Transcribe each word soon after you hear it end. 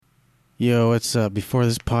Yo, what's up? Before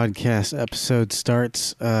this podcast episode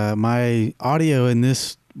starts, my audio in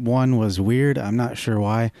this one was weird. I'm not sure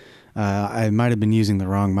why. I might have been using the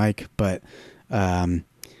wrong mic, but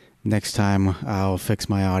next time I'll fix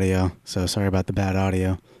my audio. So sorry about the bad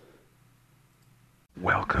audio.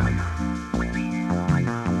 Welcome.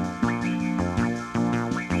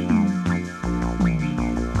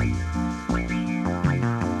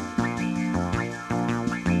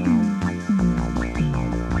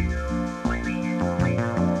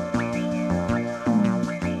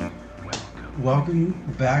 Welcome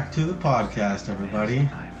back to the podcast, everybody.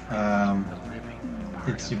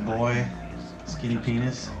 It's your boy, Skinny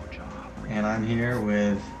Penis, and I'm here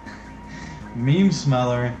with Meme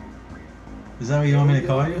Smeller. Is that what you want me to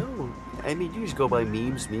call you? I mean, you just go by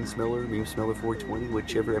Memes, Meme Smeller 420,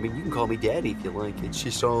 whichever. I mean, you can call me Daddy if you like. It's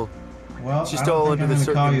just all. Well, it's just I don't all think I'm under going the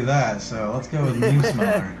to call certain- you that, so let's go with Meme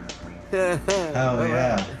Smeller. Hell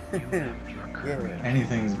yeah.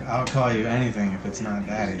 Anything's. I'll call you anything if it's not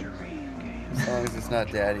Daddy. As long as it's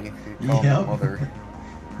not Daddy. You call my mother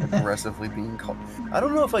aggressively being called. I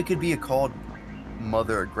don't know if I could be called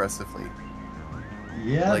mother aggressively.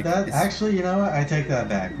 Yeah, Like, that it's- actually, you know what? I take that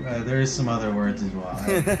back. There is some other words as well.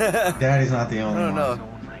 Daddy's not the only I don't one. know.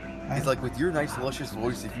 It's like with your nice, luscious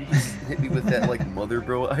voice, if you just hit me with that, like, mother,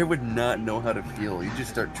 bro, I would not know how to feel. You just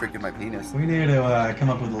start tricking my penis. We need to come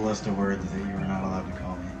up with a list of words that you are not allowed to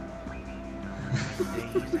call me.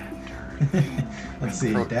 Let's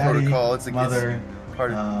see, Daddy, Protocol, it's against mother,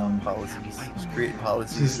 part of policies. Just create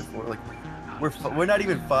policies just- before, like, we're not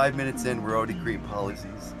even 5 minutes in, we're already creating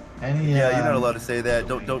policies. any. Yeah, you're not allowed to say that.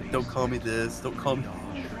 Don't call me this. Don't call me.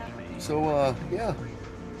 So yeah,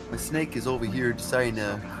 my snake is over here deciding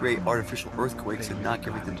to create artificial earthquakes and knock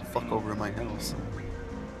everything the fuck over in my house.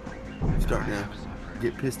 I'm starting to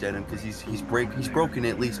get pissed at him because he's broken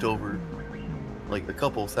at least over like a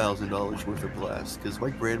couple $1,000s worth of glass. Because my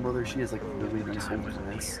grandmother, she has like really nice old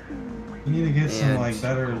glass. You need to get some and- like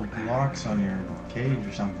better locks on your cage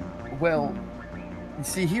or something. Well,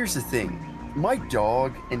 see, here's the thing. My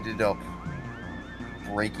dog ended up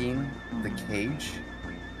breaking the cage.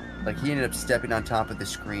 Like, he ended up stepping on top of the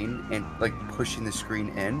screen and, like, pushing the screen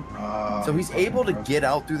in. So he's able to get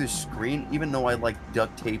out through the screen, even though I, like,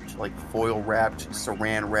 duct taped, like, foil wrapped,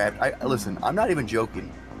 saran wrapped. Listen, I'm not even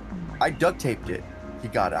joking. I duct taped it. He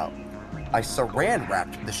got out. I saran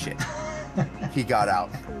wrapped the shit. He got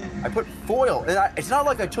out. I put foil, and it's not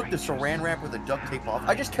like I took the saran wrap with the duct tape off.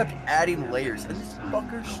 I just kept adding layers, and this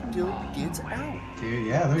fucker still gets out. Dude,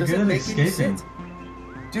 yeah, they're Doesn't good at make any escaping. sense.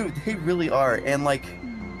 Dude, they really are. And, like,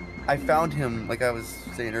 I found him, like I was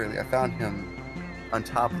saying earlier, I found him on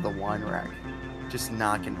top of the wine rack, just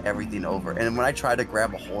knocking everything over. And when I tried to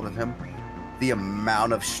grab a hold of him, the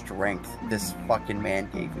amount of strength this fucking man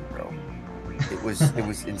gave me, bro, it was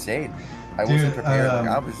insane. I Dude, wasn't prepared. Like,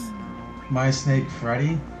 I was. My snake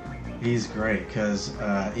Freddy, he's great because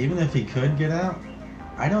even if he could get out,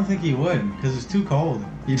 I don't think he would because it's too cold.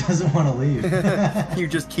 He doesn't want to leave. You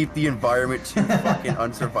just keep the environment too fucking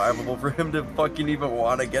unsurvivable for him to fucking even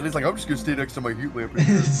want to get. He's like, I'm just gonna stay next to my heat lamp.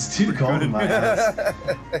 It's too cold in my house.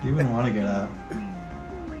 He wouldn't want to get out.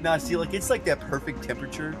 Nah, see, like, it's like that perfect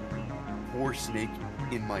temperature for snake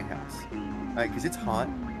in my house. Alright, because it's hot,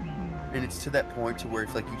 and it's to that point to where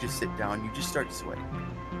it's like you just sit down, you just start sweating.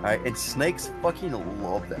 Alright, and snakes fucking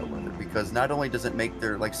love that weather because not only does it make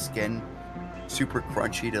their, like, skin super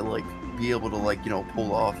crunchy to, like, be able to, like, you know,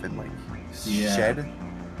 pull off and, like, Yeah. shed.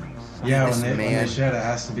 Yeah, This when they man- shed, it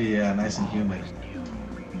has to be nice and humid.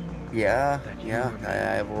 Yeah,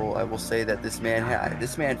 I will say that this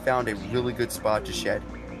man found a really good spot to shed.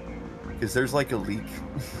 Because there's like a leak.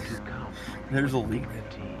 There's a leak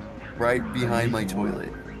right behind my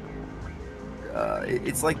toilet.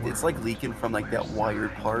 It's like leaking from like that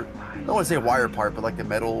wired part. I don't want to say wire part, but like the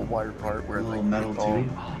metal wire part where A little like metal tube.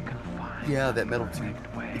 Yeah, that metal tube.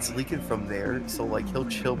 It's leaking from there, so like he'll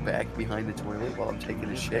chill back behind the toilet while I'm taking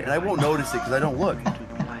a shit, and I won't notice it because I don't look.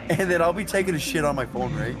 And then I'll be taking a shit on my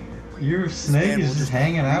phone, right? Your snake man is will just just-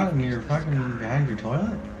 hanging out and you're fucking behind your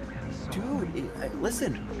toilet? Dude,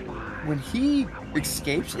 listen, when he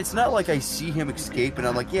escapes, it's not like I see him escape and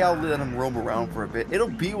I'm like, yeah, I'll let him roam around for a bit. It'll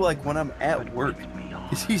be like when I'm at work.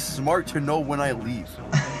 Because he's smart to know when I leave.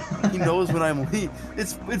 He knows when I'm leave.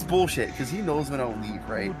 It's bullshit, because he knows when I'll leave,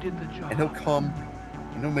 right? And he'll come,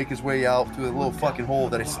 and he'll make his way out through a little fucking hole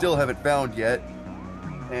that I still haven't found yet.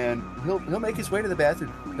 And he'll make his way to the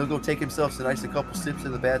bathroom. He'll go take himself a couple sips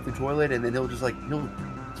in the bathroom toilet, and then he'll just, like, he'll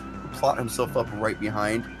plot himself up right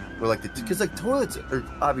behind where, like, because like toilets are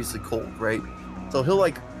obviously cold, right? So he'll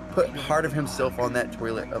like put part of himself on that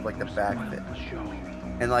toilet of like the back of it,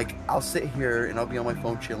 and like I'll sit here and I'll be on my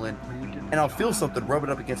phone chilling, and I'll feel something rub it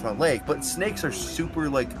up against my leg. But snakes are super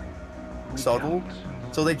like subtle,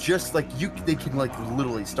 so they just like they can like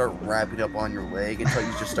literally start wrapping up on your leg until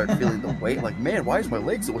you just start feeling the weight. Like, man, why is my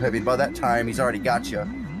leg so heavy? And by that time, he's already got you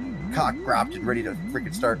cock dropped and ready to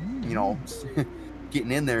freaking start, you know,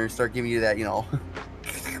 getting in there and start giving you that, you know.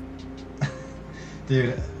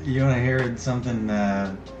 Dude, you want to hear something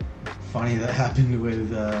funny that happened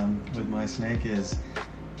with my snake is,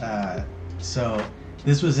 so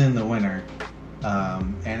this was in the winter,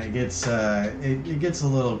 and it gets it gets a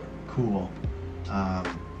little cool,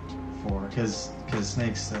 because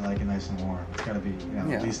snakes like it nice and warm. It's got to be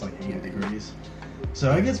at least like 80 degrees,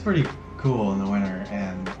 so it gets pretty cool in the winter,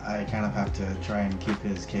 and I kind of have to try and keep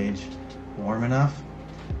his cage warm enough.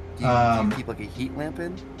 Do you keep like a heat lamp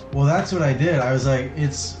in? Well, that's what I did. I was like,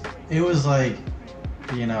 it was like,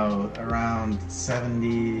 around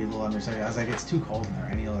 70, a little under 70. I was like, it's too cold in there.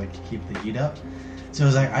 I need to like keep the heat up. So I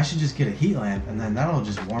was like, I should just get a heat lamp, and then that'll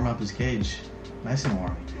just warm up his cage nice and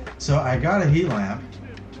warm. So I got a heat lamp,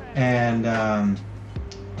 and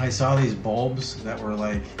I saw these bulbs that were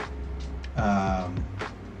like,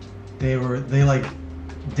 they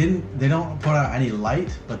don't put out any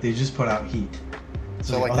light, but they just put out heat.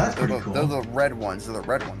 So like, that's pretty cool. They're the red ones. They're the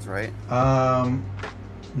red ones, right?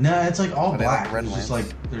 No, it's like all black. Like it's just like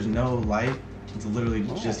there's no light. It's literally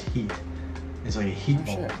just heat. It's like a heat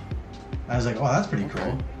bulb. Shit. I was like, oh, that's pretty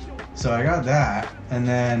cool. So I got that, and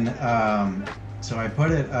then so I put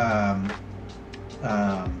it.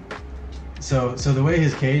 So the way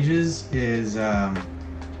his cage is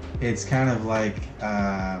it's kind of like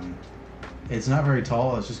it's not very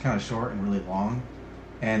tall. It's just kind of short and really long.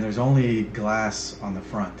 And there's only glass on the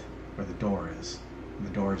front where the door is. And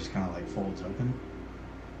the door just kind of like folds open.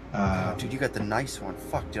 Dude, you got the nice one.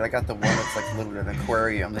 Fuck, dude, I got the one that's like literally an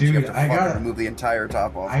aquarium that dude, you have to remove the entire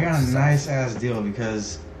top off. I got a nice ass deal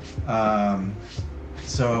because,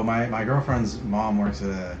 so my girlfriend's mom works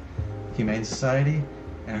at a humane society,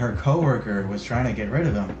 and her coworker was trying to get rid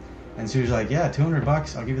of him, and she was like, "Yeah,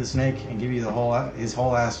 $200, I'll give you the snake and give you his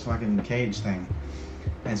whole ass fucking cage thing."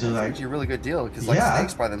 And so that's like, actually a really good deal because like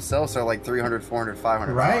snakes by themselves are like $300, $400,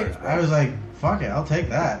 $500. Right? I was like, fuck it, I'll take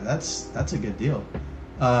that. That's a good deal.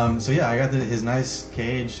 So yeah, I got his nice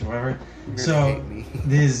cage, whatever. So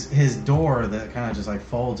his door that kind of just like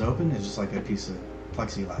folds open is just like a piece of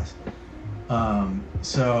plexiglass.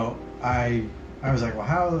 So I was like, well,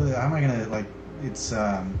 how am I gonna like? It's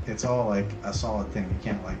all like a solid thing. You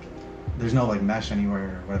can't like, there's no like mesh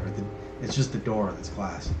anywhere or whatever. It's just the door that's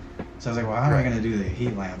glass. So I was like, well, how am I going to do the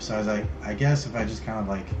heat lamp? So I was like, I guess if I just kind of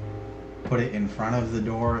like put it in front of the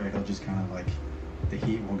door, it'll just kind of like, the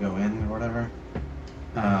heat will go in or whatever.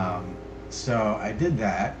 So I did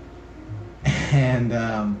that, and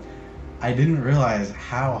I didn't realize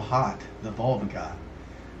how hot the bulb got.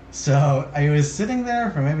 So I was sitting there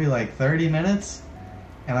for maybe like 30 minutes,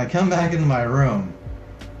 and I come back into my room,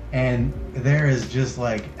 and there is just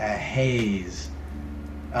like a haze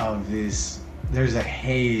of this. There's a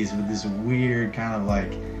haze with this weird kind of like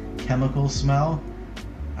chemical smell.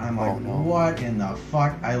 I'm like, what in the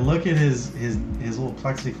fuck? I look at his little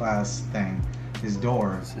plexiglass thing, his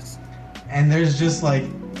door, and there's just like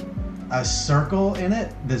a circle in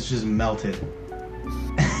it that's just melted.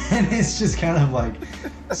 And it's just kind of like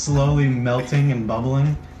slowly melting and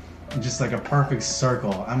bubbling, just like a perfect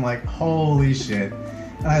circle. I'm like, holy shit.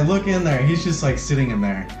 And I look in there, he's just like sitting in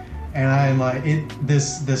there. And I'm like, the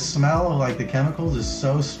smell of like the chemicals is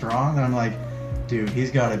so strong that I'm like, dude,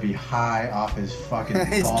 he's got to be high off his fucking balls.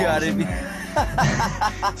 He's got to be.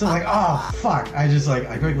 So I'm like, oh fuck! I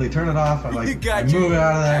quickly turn it off. I move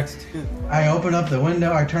out of there. I open up the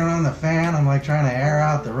window. I turn on the fan. I'm like trying to air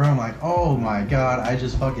out the room. Like, oh my god, I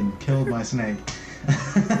just fucking killed my snake.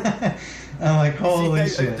 I'm like, holy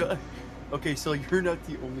shit. Okay, so you're not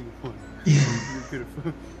the only one.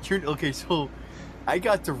 Okay, so. I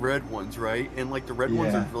got the red ones, right? And like the red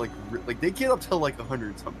ones are like they get up to like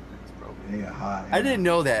 100 something, bro. They get hot. Yeah. I didn't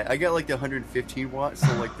know that. I got like the 115 watts,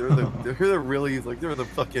 so like they're the really like they're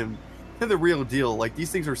the real deal. Like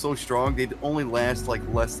these things are so strong, they'd only last like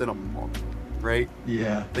less than a month, right?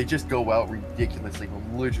 Yeah. They just go out ridiculously,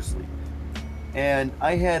 religiously. And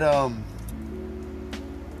I had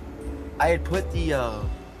put the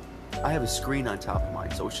I have a screen on top of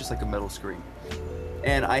mine, so it's just like a metal screen.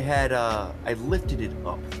 And I had I lifted it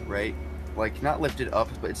up, right? Like not lifted up,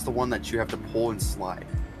 but it's the one that you have to pull and slide.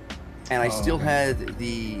 And I still had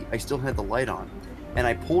the light on. And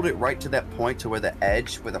I pulled it right to that point to where the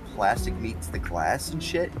edge where the plastic meets the glass and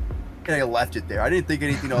shit. And I left it there. I didn't think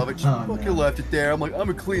anything of it. Just fucking left it there. I'm like, I'm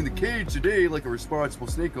gonna clean the cage today like a responsible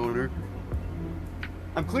snake owner.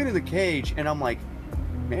 I'm cleaning the cage, and I'm like,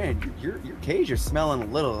 man, your cage is smelling a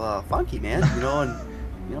little funky, man. You know, and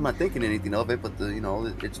I'm not thinking anything of it, but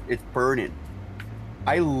it's burning.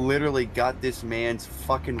 I literally got this man's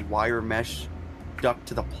fucking wire mesh stuck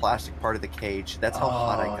to the plastic part of the cage. That's how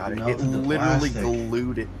hot I got it. It literally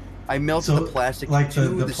glued it. I melted the plastic to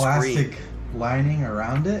the plastic screen. Lining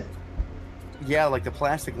around it. Yeah, like the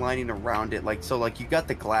plastic lining around it. Like, so like you got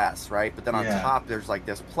the glass, right? But then on top there's like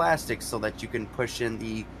this plastic so that you can push in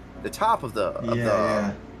the top of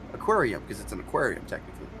the aquarium, because it's an aquarium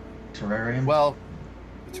technically. Terrarium? Well,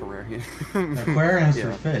 terrarium. Aquarium's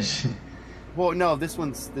for fish. Well, no, this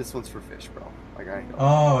one's for fish, bro. Like I know.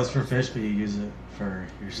 Oh, it's for fish, but you use it for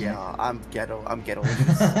your snake. Yeah, I'm ghetto.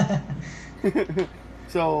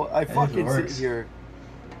 So I fucking sit here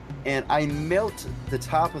and I melt the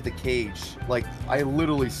top of the cage. Like, I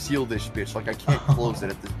literally seal this bitch. Like, I can't close it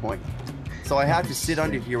at this point. So I have to sit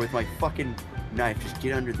under here with my fucking knife. Just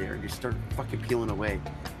get under there and just start fucking peeling away.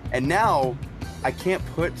 And now I can't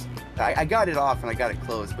put... I got it off and I got it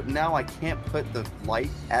closed, but now I can't put the light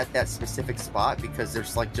at that specific spot because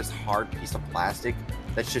there's like just hard piece of plastic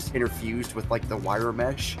that's just interfused with like the wire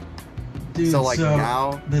mesh. Dude, so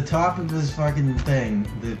now the top of this fucking thing,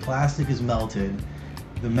 the plastic is melted,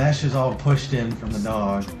 the mesh is all pushed in from the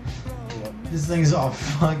dog. This thing's all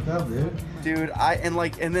fucked up, dude. Dude,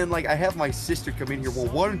 and then I have my sister come in here. Well,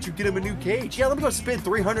 why don't you get him a new cage? Yeah, let me go spend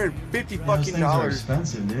 $350 fucking those things are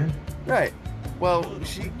expensive, dude. Right. Well,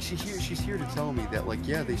 she's here to tell me that, like,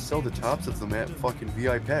 yeah, they sell the tops of them at fucking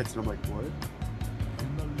VI Pets, and I'm like,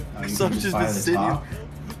 what? So I've just been sitting here.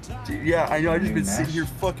 Dude, yeah, I know. I've just been sitting here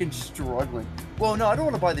fucking struggling. Well, no, I don't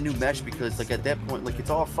want to buy the new mesh because, like, at that point, like, it's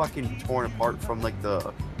all fucking torn apart from like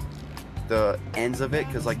the ends of it,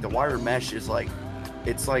 because like the wire mesh is like,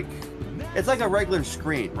 it's like a regular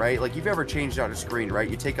screen, right? Like, you've ever changed out a screen, right?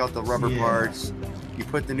 You take out the rubber parts, you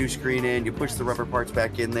put the new screen in, you push the rubber parts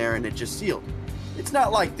back in there, and it just sealed. It's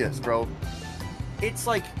not like this, bro. It's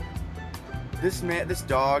like this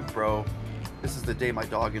dog, bro. This is the day my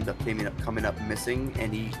dog ended up coming up missing,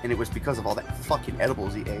 and it was because of all that fucking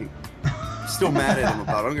edibles he ate. Still mad at him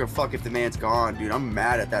about it. I don't give a fuck if the man's gone, dude. I'm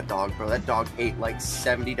mad at that dog, bro. That dog ate like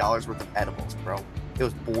 $70 worth of edibles, bro. It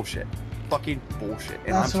was bullshit. Fucking bullshit.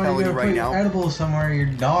 And that's I'm telling you right now, edibles somewhere your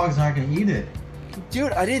dog's not gonna eat it.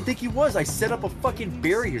 Dude, I didn't think he was. I set up a fucking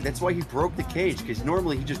barrier. That's why he broke the cage, because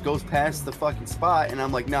normally he just goes past the fucking spot, and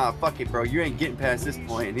I'm like, nah, fuck it, bro. You ain't getting past this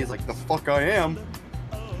point. And he's like, the fuck I am.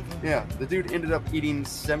 Yeah, the dude ended up eating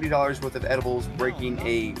 $70 worth of edibles, breaking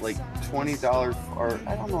a like $20, or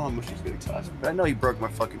I don't know how much he's gonna cost, but I know he broke my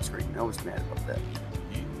fucking screen. I was mad about that.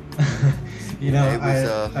 You know,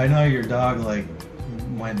 I know your dog like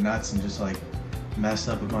went nuts and just like messed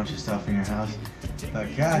up a bunch of stuff in your house.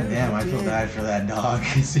 But goddamn, I feel bad for that dog.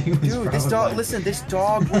 He was dude, this dog. Listen, this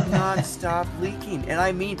dog would not stop leaking, and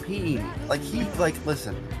I mean peeing.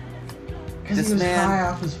 Listen. Because he was high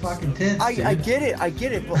off his fucking tits. I get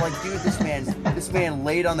it, but like, dude, this man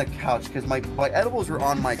laid on the couch because my edibles were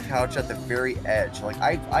on my couch at the very edge. Like,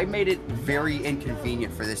 I made it very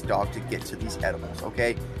inconvenient for this dog to get to these edibles,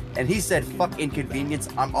 okay? And he said, fuck inconvenience,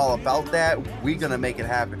 I'm all about that. We gonna make it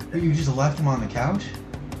happen. But you just left him on the couch?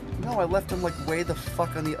 No, I left him like way the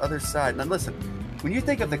fuck on the other side. Now listen, when you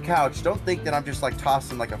think of the couch, don't think that I'm just like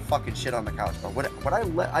tossing like a fucking shit on the couch. But I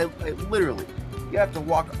literally, you have to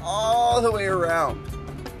walk all the way around,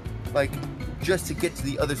 like, just to get to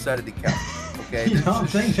the other side of the couch. Okay. You don't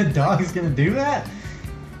think the dog's gonna do that?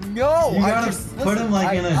 No. You gotta put him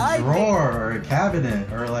like in a drawer or a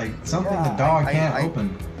cabinet or like something the dog can't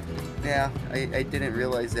open. Yeah, I didn't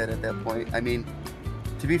realize that at that point. I mean,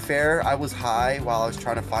 to be fair, I was high while I was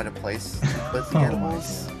trying to find a place to put the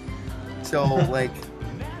animals. So like,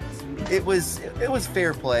 it was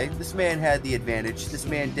fair play. This man had the advantage. This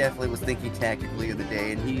man definitely was thinking tactically of the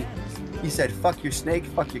day, and he said, "Fuck your snake,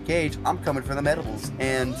 fuck your cage. I'm coming for them edibles."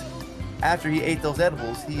 And after he ate those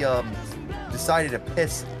edibles, he decided to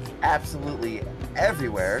piss absolutely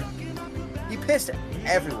everywhere. He pissed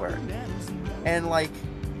everywhere, and like,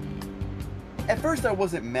 at first I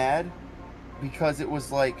wasn't mad, because it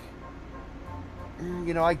was like,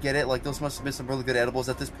 you know, I get it. Like, those must have been some really good edibles.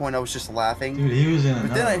 At this point, I was just laughing. Dude, he was in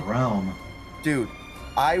another realm. Dude,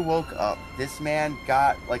 I woke up. This man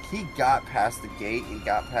got past the gate and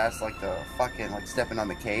got past, like, the fucking, like, stepping on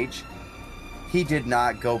the cage. He did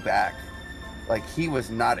not go back. Like, he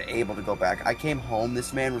was not able to go back. I came home.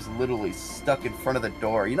 This man was literally stuck in front of the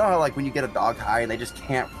door. You know how, like, when you get a dog high and they just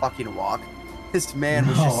can't fucking walk? This man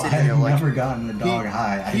was just sitting there like... I've never gotten the dog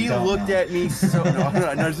high. He looked at me so... No,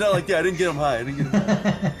 it's not like that. I didn't get him high.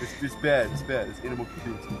 It's bad. It's bad. It's animal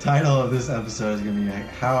cruelty. The title of this episode is going to be like,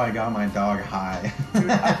 How I Got My Dog High. Dude,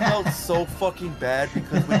 I felt so fucking bad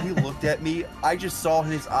because when he looked at me, I just saw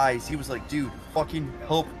in his eyes. He was like, dude, fucking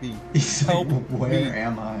help me. He's help like, Where me.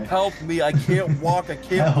 am I? Help me. I can't walk. I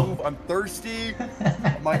can't move. I'm thirsty.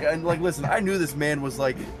 And like, listen, I knew this man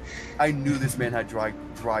had dry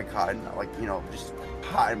cotton. Like, you know, just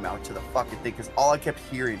hot him out to the fucking thing. Because all I kept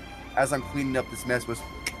hearing as I'm cleaning up this mess was...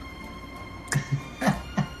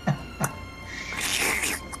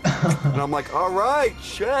 And I'm like, all right,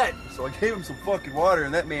 shit. So I gave him some fucking water,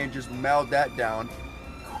 and that man just mouthed that down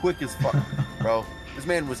quick as fuck, bro. This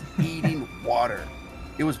man was eating water.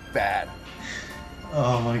 It was bad.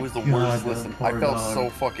 Oh my god. It was the worst. Listen, I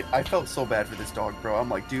felt so bad for this dog, bro. I'm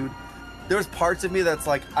like, dude, there's parts of me that's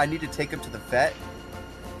like, I need to take him to the vet,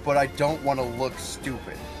 but I don't want to look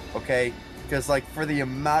stupid, okay? Because, like, for the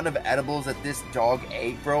amount of edibles that this dog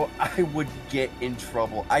ate, bro, I would get in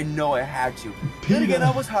trouble. I know I had to. Then again,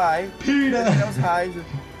 I was high. I was high.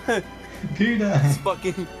 Peter. It's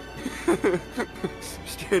fucking...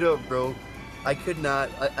 Straight up, bro. I couldn't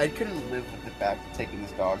live with the fact of taking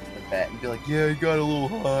this dog to the vet and be like, yeah, he got a little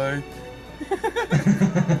high.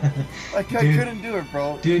 Like, dude, I couldn't do it,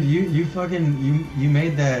 bro. Dude, you got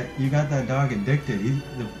that dog addicted. He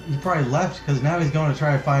probably left because now he's going to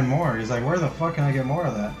try to find more. He's like, where the fuck can I get more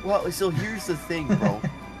of that? Well, so here's the thing, bro.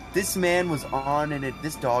 This man was on, and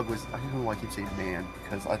this dog was, I don't know why I keep saying man,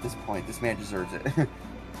 because at this point, this man deserves it.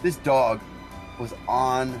 This dog was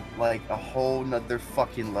on, like, a whole nother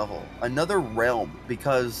fucking level. Another realm,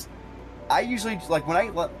 because I usually, like, when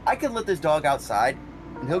I could let this dog outside,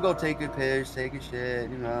 and he'll go take a piss, take a shit,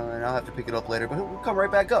 you know, and I'll have to pick it up later, but he'll come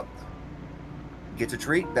right back up. Gets a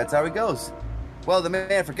treat, that's how he goes. Well, the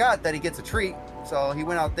man forgot that he gets a treat, so he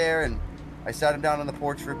went out there, and I sat him down on the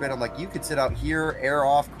porch for a bit. I'm like, you could sit out here, air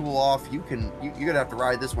off, cool off. You're gonna have to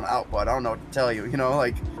ride this one out, bud. I don't know what to tell you. You know,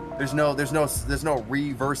 like, there's no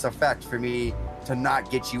reverse effect for me to not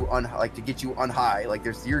get you unhigh. Like,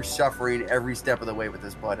 you're suffering every step of the way with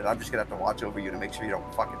this, bud, and I'm just gonna have to watch over you to make sure you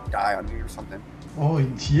don't fucking die on me or something. Oh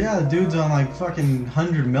yeah, the dude's on like fucking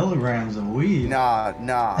 100 milligrams of weed. Nah.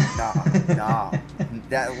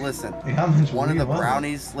 Listen. Like, how much one weed of the was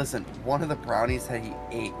brownies. Listen, one of the brownies that he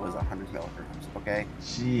ate was 100 milligrams. Okay.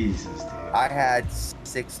 Jesus, dude. I had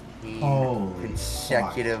 16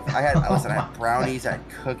 consecutive. Fuck. I had brownies, I had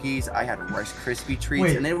cookies, I had Rice Krispie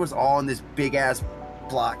treats, and it was all in this big ass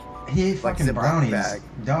block. He ate fucking brownies. Bag.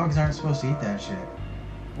 Dogs aren't supposed to eat that shit.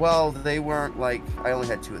 Well, they weren't, like, I only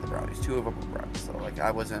had 2 of the brownies. 2 of them were brownies, so, like, I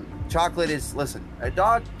wasn't... Chocolate is... Listen, a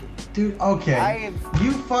dog... Dude, okay.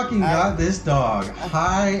 You fucking got this dog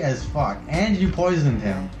high as fuck, and you poisoned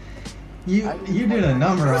him. You did a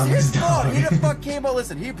number on this dog. He the fuck came out...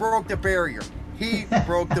 Listen, he broke the barrier. He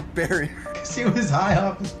broke the barrier. Because he was high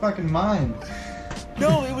off his fucking mind.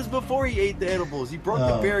 No, it was before he ate the edibles. He broke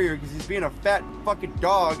the barrier because he's being a fat fucking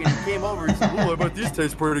dog, and he came over and said, "Oh, I bet these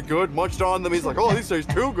taste pretty good." Munched on them, he's like, "Oh, these taste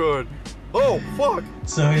too good." Oh, fuck.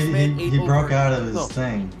 So he broke out of his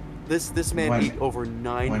thing. This man ate over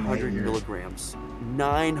 900 milligrams.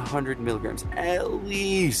 900 milligrams, at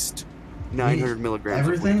least 900 milligrams.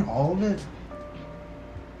 Everything, all of it.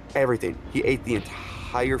 Everything. He ate the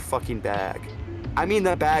entire fucking bag. I mean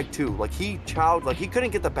the bag too. Like, he couldn't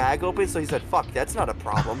get the bag open, so he said, "Fuck, that's not a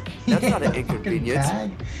problem. That's not an inconvenience."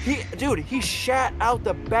 He shat out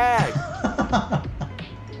the bag.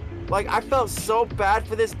 Like, I felt so bad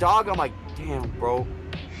for this dog. I'm like, damn, bro.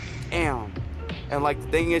 Damn. And, like, the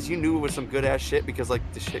thing is, you knew it was some good ass shit because, like,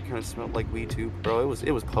 the shit kind of smelled like weed too, bro.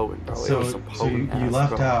 It was potent, bro. So, it was some potent you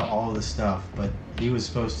left out all the stuff, but he was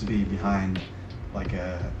supposed to be behind like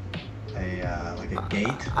a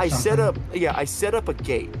gate. I set up a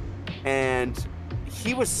gate, and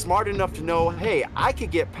he was smart enough to know, hey, I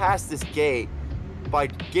could get past this gate by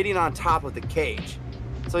getting on top of the cage.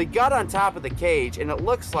 So he got on top of the cage, and it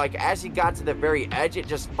looks like as he got to the very edge, it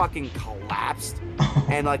just fucking collapsed.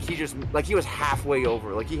 And like he was halfway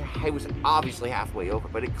over. Like he was obviously halfway over,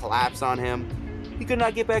 but it collapsed on him. He could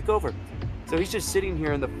not get back over. So he's just sitting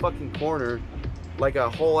here in the fucking corner like a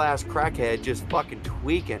whole ass crackhead, just fucking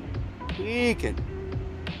tweaking.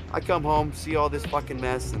 I come home, see all this fucking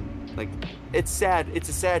mess, and like, it's sad. It's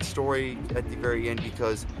a sad story at the very end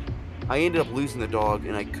because I ended up losing the dog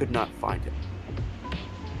and I could not find him.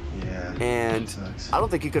 Yeah. And I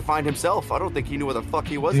don't think he could find himself. I don't think he knew where the fuck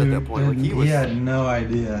he was at that point. Like, he had no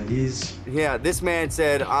idea. Yeah, this man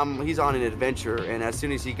said he's on an adventure, and as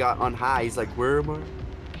soon as he got on high, he's like, "Where am I?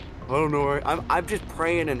 don't know where. I'm just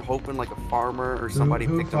praying and hoping like a farmer or somebody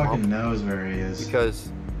picked him up. Who fucking knows where he is? Because,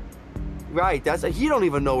 right, he don't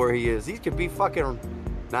even know where he is. He could be fucking.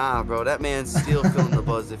 Nah, bro, that man's still feeling the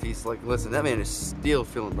buzz. If he's like, listen, that man is still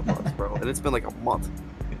feeling the buzz, bro, and it's been like a month.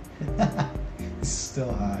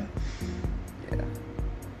 Still high. Yeah.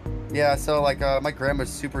 Yeah. So like, my grandma's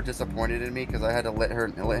super disappointed in me because I had to let her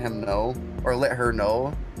know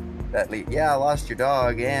that, yeah, I lost your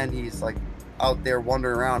dog, and he's like out there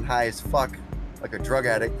wandering around high as fuck, like a drug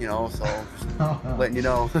addict, you know. So just letting you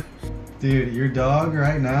know. Dude, your dog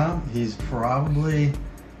right now, he's probably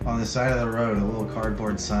on the side of the road, a little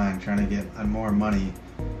cardboard sign trying to get more money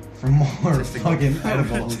for more fucking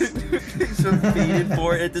edibles. So feeding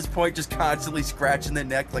for it at this point, just constantly scratching the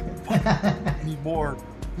neck like, fuck, need more.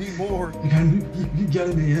 You got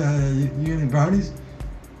any brownies?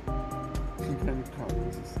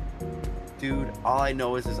 Dude, all I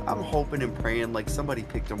know is I'm hoping and praying like somebody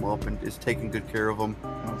picked him up and is taking good care of him.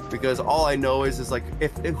 Because all I know is like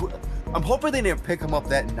if I'm hoping they didn't pick him up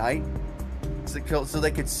that night so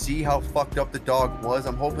they could see how fucked up the dog was.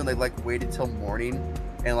 I'm hoping they like waited till morning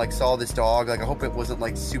and like saw this dog. Like I hope it wasn't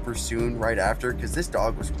like super soon right after, because this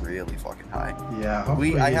dog was really fucking high. Yeah,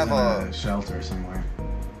 hopefully I have a shelter somewhere.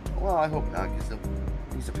 Well, I hope not, because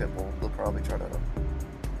he's a pit bull. They'll probably try to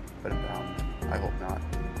put him down. I hope not.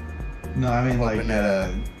 No, I mean like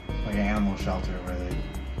an animal shelter where they.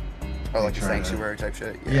 Oh, like a sanctuary type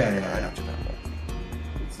shit. Yeah. I know what you're talking about.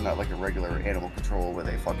 It's not like a regular animal control where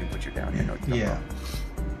they fucking put you down. You know what you're talking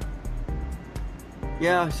about.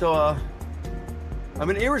 Yeah. So I'm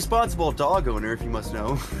an irresponsible dog owner, if you must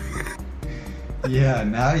know. Yeah,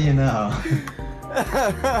 now you know.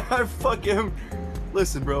 I fucking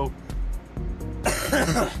listen, bro.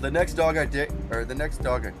 The next dog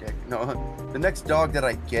that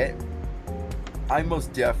I get, I'm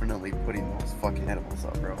most definitely putting those fucking edibles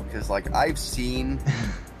up, bro. Because like I've seen,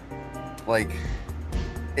 like,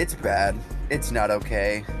 it's bad. It's not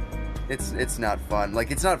okay. It's not fun.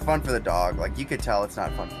 Like it's not fun for the dog. Like you could tell it's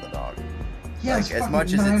not fun for the dog. Yeah, like, it's as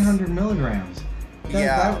much as 900 milligrams.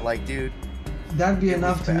 Like dude, that'd be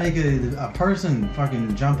enough to make a person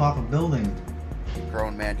fucking jump off a building.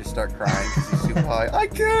 Grown man just start crying because he's super high. I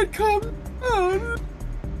can't come out.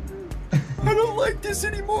 I don't like this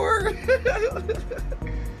anymore.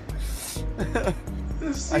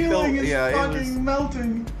 The ceiling is fucking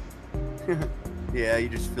melting. Yeah, you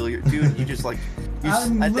just feel your dude. You just like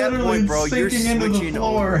I'm at that point, bro. You're switching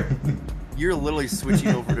over. You're literally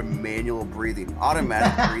switching over to manual breathing.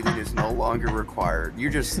 Automatic breathing is no longer required.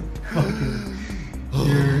 You're just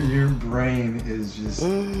your brain is just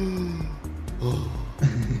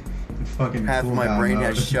fucking half of my brain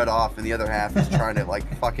has shut off, and the other half is trying to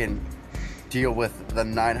like fucking deal with the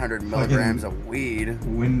 900 milligrams of weed.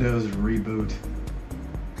 Windows reboot.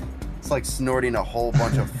 It's like snorting a whole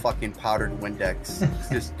bunch of fucking powdered Windex. It's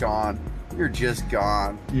just gone. You're just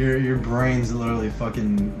gone. Your brain's literally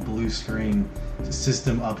fucking blue screen.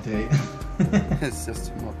 System update.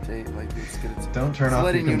 System update. Like it's gonna. Don't turn off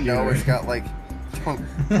your computer. Letting you know it's got like.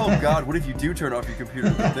 Oh God! What if you do turn off your computer?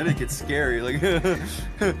 Then it gets scary. Like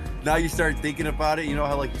now you start thinking about it. You know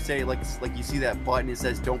how like you say like you see that button. It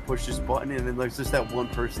says don't push this button, and then there's just that one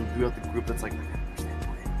person throughout the group that's like, I gotta push that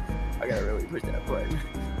button. I gotta really push that button.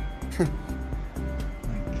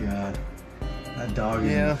 My God, that dog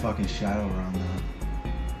is in a fucking shadow run though.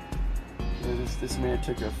 Yeah, this man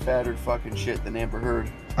took a fatter fucking shit than Amber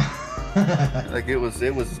Heard. Like it was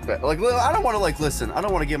bad. Like I don't want to like listen. I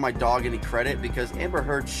don't want to give my dog any credit because Amber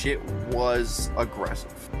Heard shit was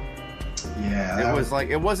aggressive. Yeah,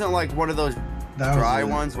 it wasn't like one of those dry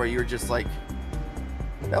ones where you're just like.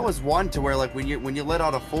 That was one to where like when you let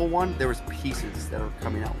out a full one, there was pieces that were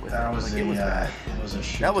coming out with it. It was bad.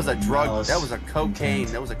 That was a drug. That was a cocaine.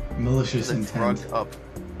 That was a malicious intent. Drugged up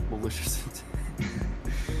malicious intent.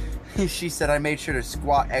 She said I made sure to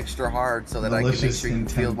squat extra hard so that malicious I could make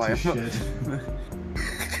sure you feel my shit.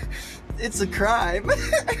 It's a crime.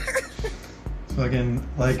 It's fucking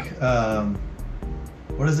like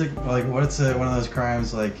what is it like? What's one of those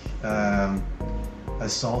crimes like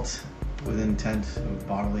assault with intent of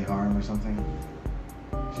bodily harm or something?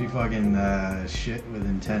 She fucking shit with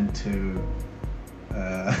intent to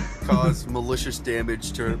cause malicious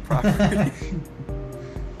damage to property.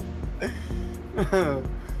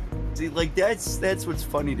 See, like that's what's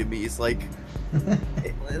funny to me. It's like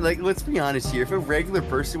let's be honest here. If a regular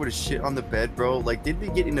person would have shit on the bed, bro, like they'd be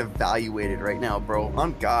getting evaluated right now, bro.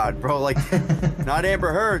 On God, bro. Like, not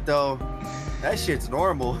Amber Heard though. That shit's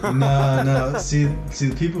normal. No. See,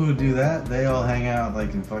 the people who do that, they all hang out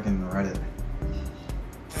like in fucking Reddit.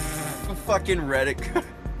 Fucking Reddit.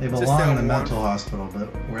 They Just belong that in a one- mental hospital, but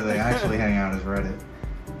where they actually hang out is Reddit.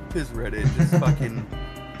 His Reddit just fucking.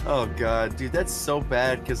 Oh god, dude, that's so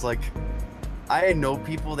bad. Cause like, I know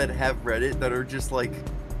people that have Reddit that are just like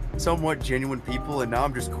somewhat genuine people, and now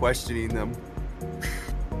I'm just questioning them.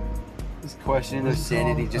 Just questioning their What's it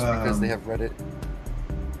sanity called? just because they have Reddit.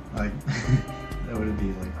 Like, that would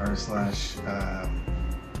be like r slash,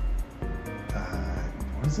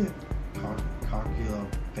 what is it?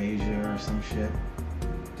 Coculophagia or some shit.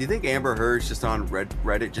 Do you think Amber Heard's just on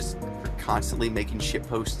Reddit just constantly making shit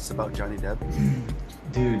posts about Johnny Depp?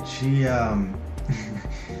 Dude, she,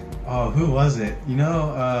 oh, who was it? You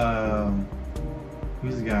know,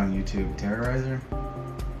 who's the guy on YouTube? Terrorizer?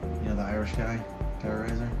 You know, the Irish guy?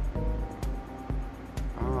 Terrorizer?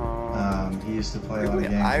 He used to play a lot of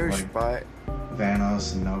games Irish with, by like,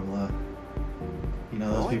 Vanos and Nogla. You know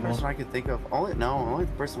the those only people? person I can think of, only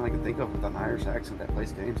person I can think of with an Irish accent that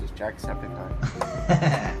plays games is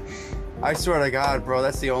Jacksepticeye. I swear to God, bro,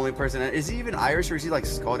 that's the only person. Is he even Irish or is he like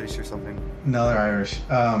Scottish or something? No, they're Irish.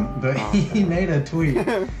 But he made a tweet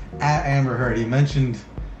at Amber Heard. He mentioned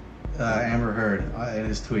Amber Heard in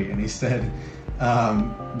his tweet, and he said,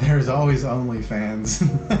 "There's always OnlyFans."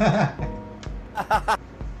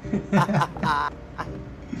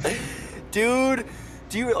 Dude,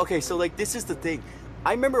 okay, so like this is the thing.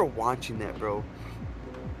 I remember watching that, bro.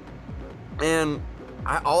 And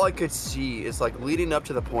all I could see is like leading up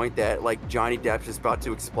to the point that like Johnny Depp is about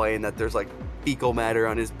to explain that there's like fecal matter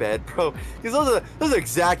on his bed, bro. Because those are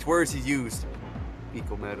exact words he used.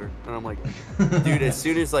 Fecal matter. And I'm like, dude, as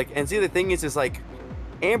soon as like, and see the thing is like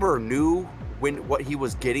Amber knew what he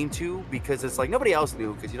was getting to, because it's like nobody else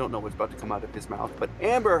knew because you don't know what's about to come out of his mouth. But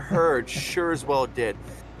Amber Heard sure as well did.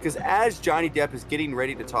 Because as Johnny Depp is getting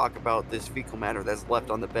ready to talk about this fecal matter that's left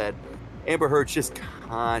on the bed, Amber Heard's just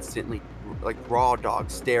constantly like raw dog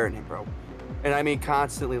staring at him, bro. And I mean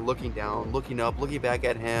constantly looking down, looking up, looking back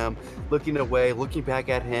at him, looking away, looking back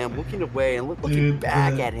at him, looking away, and looking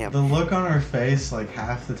back at him. The look on her face, like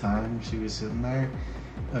half the time she was sitting there,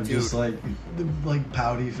 of just like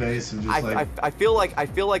pouty face of just I feel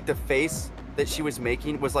like the face that she was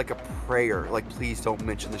making was like a prayer, like please don't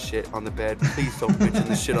mention the shit on the bed, please don't mention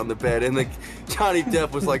the shit on the bed. And like Johnny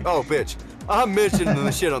Depp was like, oh bitch, I'm mentioning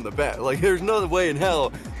the shit on the bed, like there's no way in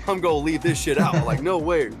hell I'm gonna leave this shit out, like no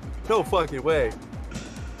way, no fucking way.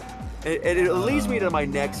 And it leads me to my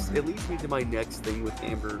next thing with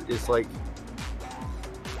Amber is like,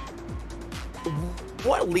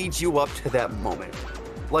 what leads you up to that moment?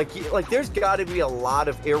 Like there's got to be a lot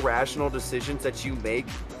of irrational decisions that you make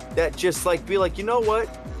that just like be like, you know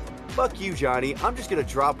what? Fuck you, Johnny. I'm just gonna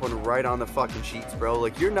drop one right on the fucking sheets, bro.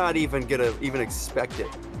 Like you're not even gonna expect it.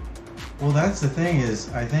 Well, that's the thing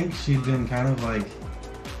is, I think she'd been kind of like,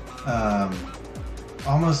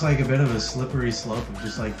 almost like a bit of a slippery slope of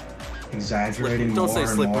just like exaggerating Don't more say and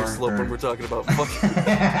slippery more. slope when we're talking about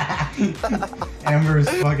fucking. Amber's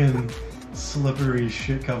fucking slippery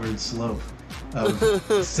shit-covered slope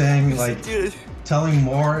of saying like, Dude. telling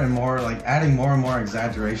more and more, like adding more and more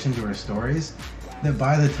exaggeration to her stories, that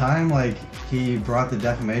by the time like he brought the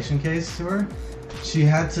defamation case to her, she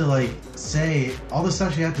had to like say all the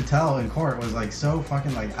stuff she had to tell in court was like so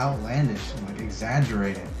fucking like outlandish and like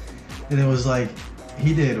exaggerated that it was like,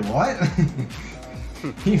 he did what?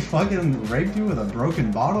 He fucking raped you with a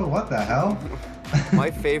broken bottle? What the hell?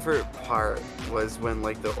 My favorite part was when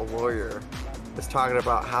like the lawyer was talking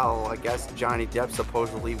about how I guess Johnny Depp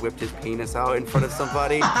supposedly whipped his penis out in front of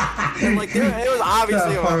somebody, and like it was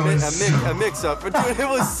obviously a mix-up, but dude, it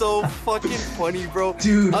was so fucking funny, bro.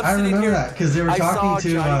 Dude, I remember that because they were talking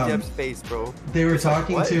to Johnny Depp's face, bro. They were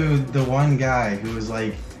talking to the one guy who was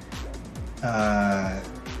like,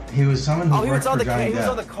 he was someone who worked for Johnny Depp. He was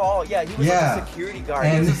on the call. Yeah, he was like a security guard.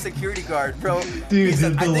 And he was a security guard, bro. Dude,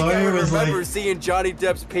 Said, the lawyer was like, I remember seeing Johnny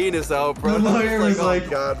Depp's penis out, bro. The lawyer was like, oh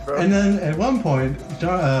God, bro. And then at one point,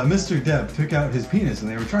 Mr. Depp took out his penis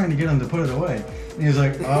and they were trying to get him to put it away. And he was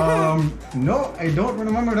like, no, I don't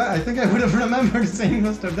remember that. I think I would have remembered seeing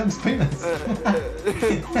Mr. Depp's penis.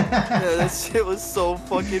 Yeah, that shit was so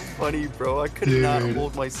fucking funny, bro. I could not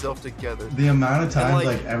hold myself together. The amount of times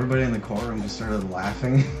like everybody in the courtroom just started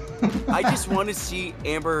laughing. I just want to see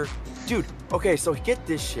Amber. Dude, okay, so get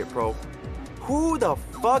this shit, bro. Who the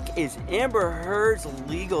fuck is Amber Heard's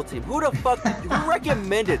legal team? Who the fuck, who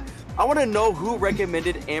recommended? I want to know who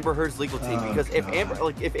recommended Amber Heard's legal team, because if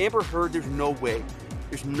Amber Heard, there's no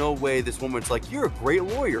way this woman's like, you're a great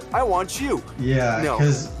lawyer, I want you. Yeah,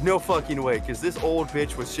 no fucking way, because this old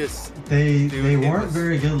bitch was just. They weren't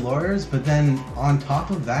very good lawyers, but then on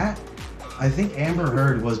top of that, I think Amber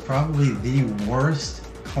Heard was probably the worst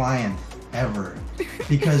client ever.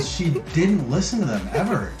 because she didn't listen to them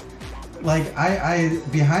ever. Like I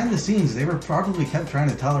behind the scenes, they were probably kept trying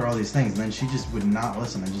to tell her all these things, and then she just would not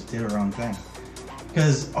listen and just did her own thing.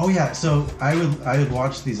 Because so I would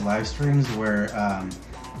watch these live streams where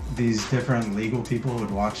these different legal people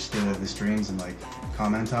would watch the streams and like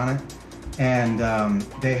comment on it, and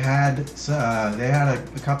they had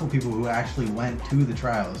a couple people who actually went to the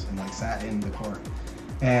trials and like sat in the court,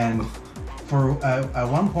 and for at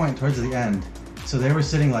one point towards the end, so they were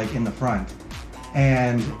sitting like in the front,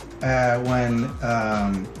 and when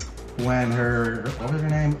her what was her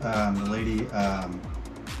name, the lady,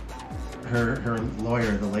 her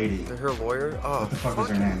lawyer, the lady. Her lawyer? Oh, what the fuck was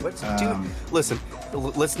her name? Listen,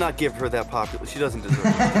 let's not give her that popular. She doesn't deserve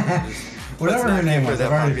it. Whatever her name was,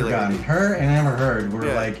 I've already forgotten. Her and Amber Heard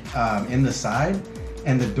were like in the side,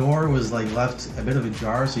 and the door was like left a bit of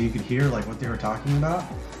ajar, so you could hear like what they were talking about.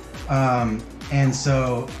 And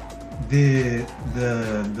so the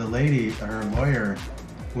lady, her lawyer,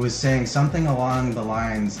 was saying something along the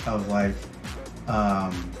lines of like,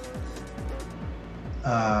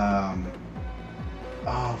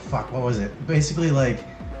 oh fuck, what was it? Basically like,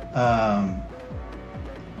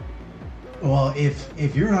 well,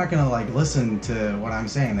 if you're not gonna like listen to what I'm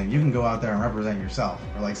saying, then you can go out there and represent yourself,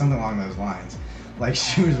 or like something along those lines. Like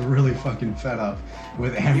she was really fucking fed up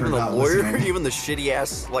with Amber even not the lawyer, listening. even the shitty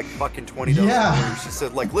ass like fucking $20 Yeah. lawyer. She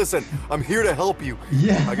said like, listen, I'm here to help you.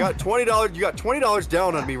 Yeah. I got $20. You got $20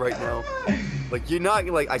 down on me right now. Like you're not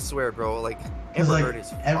like, I swear, bro. Like Amber Heard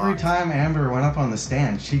is every fucked. time Amber went up on the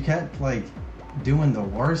stand, she kept like doing the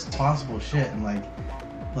worst possible shit and like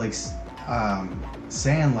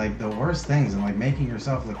saying like the worst things and like making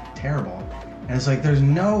herself look terrible. And it's like there's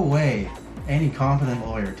no way any competent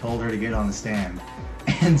lawyer told her to get on the stand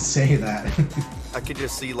and say that. I could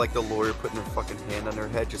just see like the lawyer putting her fucking hand on her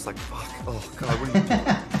head, just like, fuck, oh god, what are you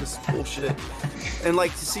doing? This is bullshit. And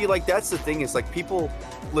like, to see, like, that's the thing is like people,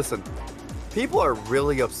 listen, people are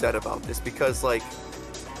really upset about this because like,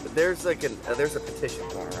 there's like there's a petition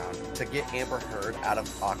going around to get Amber Heard out of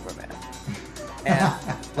Aquaman. And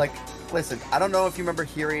like, listen, I don't know if you remember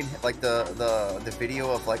hearing like the video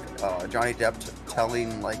of like Johnny Depp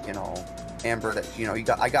telling like, you know, Amber that, you know,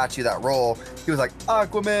 I got you that role. He was like,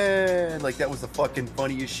 Aquaman, like that was the fucking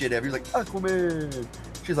funniest shit ever. He's like, Aquaman.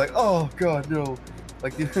 She's like, oh god, no.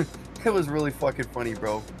 Like it was really fucking funny,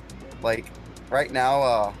 bro. Like right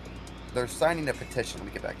now they're signing a petition. Let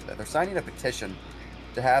me get back to that. They're signing a petition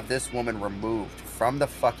to have this woman removed from the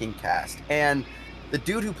fucking cast. And the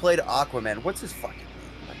dude who played Aquaman, what's his fucking name?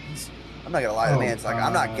 Like, I'm not gonna lie, the man's like,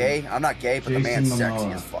 I'm not gay, but the man's sexy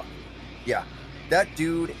as fuck. Yeah, that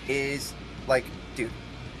dude is like, dude,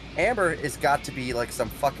 Amber has got to be like some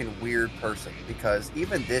fucking weird person, because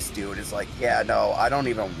even this dude is like, yeah, no, I don't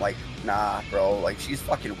even like, nah, bro, like she's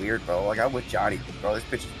fucking weird, bro. Like I'm with Johnny, bro. This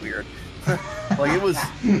bitch is weird. Like it was.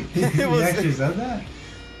 He actually said that?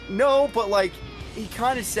 No, but like he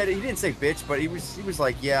kind of said it. He didn't say bitch, but he was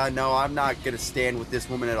like, yeah, no, I'm not gonna stand with this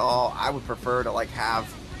woman at all. I would prefer to like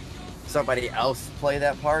have somebody else play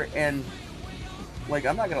that part. And like,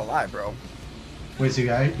 I'm not gonna lie, bro. Wait, so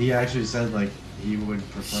he actually said like he would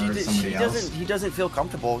prefer somebody else? He doesn't feel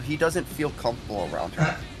comfortable. He doesn't feel comfortable around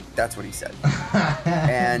her. That's what he said.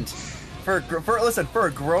 And for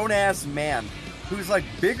a grown ass man who's like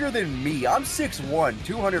bigger than me, I'm 6'1",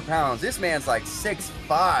 200 pounds. This man's like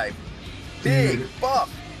 6'5", big, dude,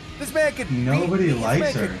 buff. This man could nobody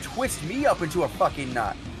likes her. Could twist me up into a fucking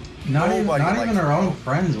knot. Not even her own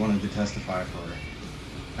friends wanted to testify for her.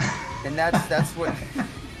 And that's what.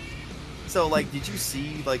 So like, did you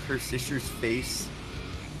see like her sister's face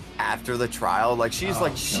after the trial? Like she's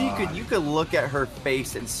you could look at her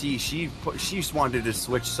face and see she just wanted to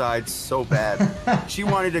switch sides so bad. She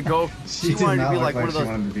wanted to go. she wanted to be like one of those. She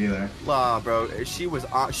wanted to be there. Bro.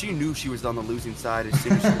 She knew she was on the losing side as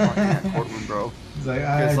soon as she walked in that courtroom, bro.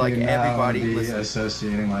 It's like everybody be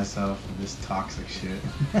associating myself with this toxic shit.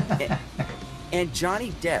 and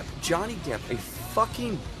Johnny Depp, a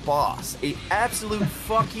fucking boss, a absolute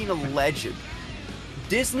fucking legend.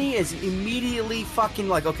 Disney is immediately fucking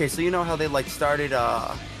like, okay, so you know how they like started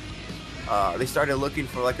looking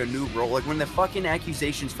for like a new role, like when the fucking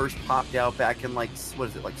accusations first popped out back in like, what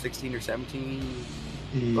is it, like 16 or 17?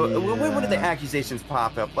 Yeah. When did the accusations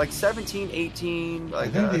pop up? Like 17, 18? Like,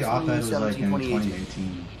 I think the op-ed was like in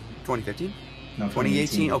 2018. 2015? No,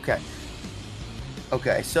 2018?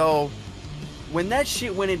 Okay, so when that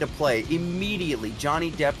shit went into play, immediately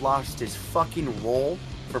Johnny Depp lost his fucking role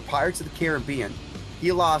for Pirates of the Caribbean.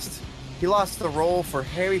 He lost the role for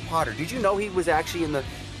Harry Potter. Did you know he was actually in the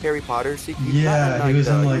Harry Potter sequel? Yeah, he was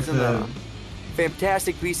in like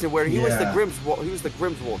Fantastic Beasts and where he was the Grimswald. He was the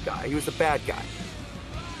Grimswald guy. He was the bad guy.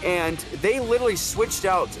 And they literally switched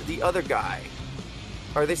out the other guy.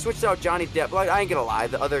 Or they switched out Johnny Depp. Like, I ain't gonna lie,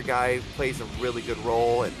 the other guy plays a really good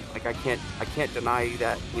role, and like I can't deny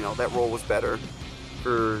that, you know, that role was better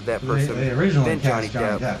for that person. They originally than cast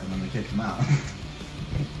Johnny Depp, and then they kicked him out.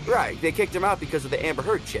 Right, they kicked him out because of the Amber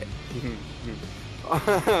Heard shit.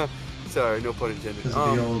 Sorry, no pun intended. Because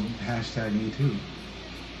of the old hashtag Me Too.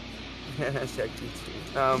 Hashtag Me Too.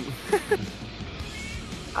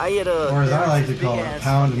 I had a... Or as I like to call it,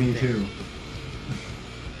 Pound Me Too.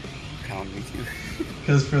 Pound Me Too.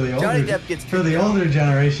 Because for the older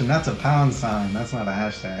generation, that's a pound sign. That's not a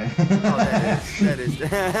hashtag. Oh, that is.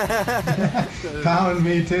 Pound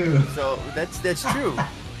Me Too. So that's true.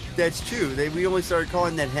 That's true. We only started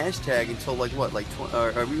calling that hashtag until like what, like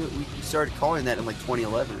we started calling that in like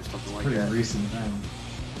 2011 or something like that. Pretty recent thing.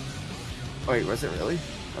 Oh, wait, was it really?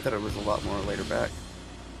 I thought it was a lot more later back.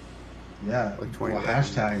 Yeah. Like well,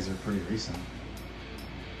 hashtags are pretty recent.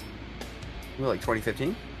 Like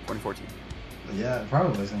 2015, 2014. Yeah,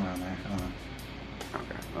 probably somewhere around there. I don't know.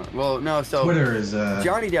 Okay. Well, no. So Twitter is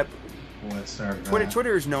Johnny Depp. What started?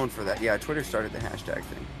 Twitter is known for that. Yeah, Twitter started the hashtag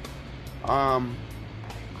thing.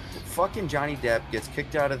 Fucking Johnny Depp gets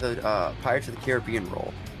kicked out of the Pirates of the Caribbean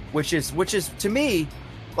role, which is to me,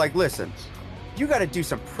 like, listen, you got to do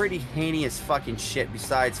some pretty heinous fucking shit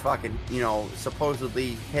besides fucking, you know,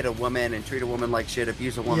 supposedly hit a woman and treat a woman like shit,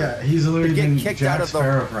 abuse a woman. Yeah, he's literally been Jack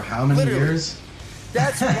Sparrow for how many years?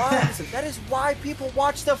 That's why. Listen, that is why people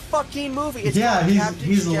watch the fucking movie. It's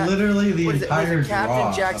he's literally the entire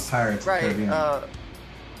draw of Pirates of the Caribbean.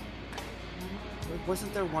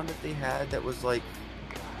 Wasn't there one that they had that was like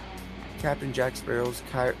Captain Jack Sparrow's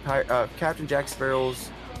Pirates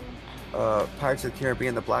of the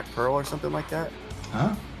Caribbean, the Black Pearl, or something like that?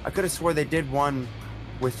 Huh? I could have swore they did one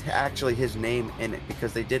with actually his name in it,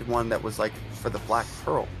 because they did one that was like for the Black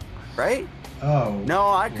Pearl, right? Oh.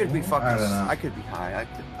 No, I could be fucking. I don't know. I could be high.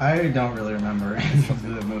 I don't really remember any of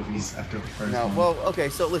the movies after the first one. Well, okay,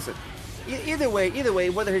 so listen. Either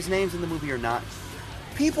way, whether his name's in the movie or not,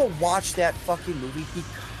 people watch that fucking movie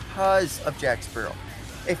because of Jack Sparrow.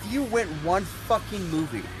 If you went one fucking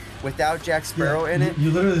movie without Jack Sparrow in it,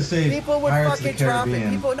 you literally say people would Pirates fucking of the Caribbean. drop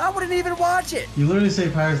it. People, I wouldn't even watch it. You literally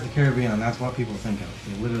say Pirates of the Caribbean, and that's what people think of.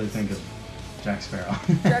 They literally think of Jack Sparrow.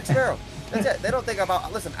 Jack Sparrow. That's it. They don't think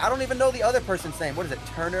about. Listen, I don't even know the other person's name. What is it?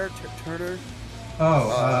 Turner? Turner?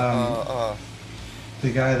 Oh,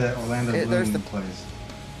 the guy that Orlando Bloom plays.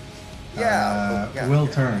 Yeah, Will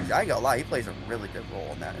Turner. I ain't gonna lie, he plays a really good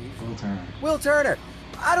role in that. Will Turner. Will Turner.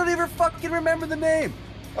 I don't even fucking remember the name.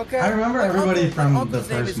 Okay. I remember everybody from the uncle's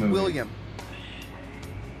name first is movie. William.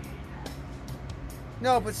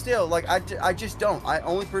 No, but still, like, I just don't.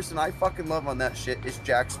 Only person I fucking love on that shit is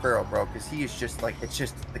Jack Sparrow, bro, because he is just like, it's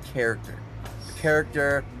just the character. The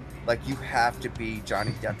character, like, you have to be Johnny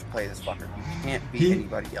Depp to play this fucker. You can't be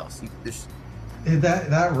anybody else.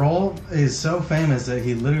 That role is so famous that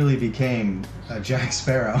he literally became Jack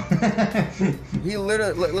Sparrow. He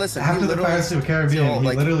literally, listen. After the Pirates of the Caribbean,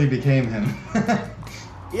 he literally became him.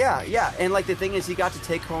 Yeah, and like the thing is, he got to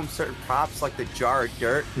take home certain props, like the jar of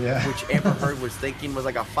dirt, which Amber Heard was thinking was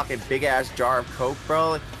like a fucking big ass jar of coke,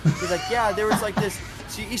 bro. She's like, yeah, there was like this.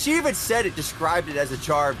 She even said it, described it as a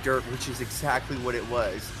jar of dirt, which is exactly what it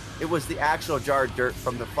was. It was the actual jar of dirt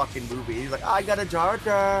from the fucking movie. He's like, I got a jar of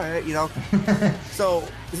dirt, you know. So,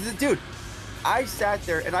 dude, I sat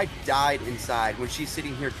there and I died inside when she's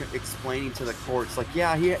sitting here explaining to the courts, like,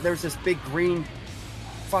 yeah, there's this big green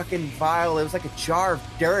fucking vial. It was like a jar of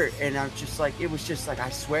dirt, and I'm just like, it was just like,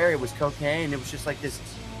 I swear it was cocaine. It was just like this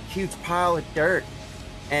huge pile of dirt,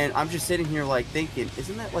 and I'm just sitting here like thinking,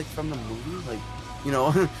 isn't that like from the movie, like, you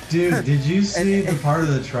know? Dude, did you see the part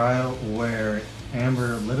of the trial where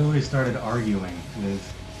Amber literally started arguing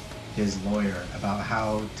with his lawyer about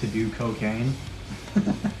how to do cocaine?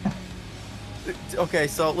 Okay,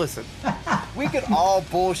 so listen, we could all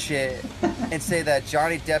bullshit and say that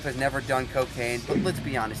Johnny Depp has never done cocaine, but let's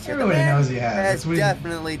be honest here. Everybody knows he has.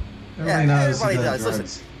 Definitely. Everybody knows everybody he does.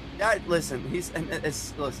 Listen,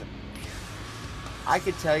 listen. I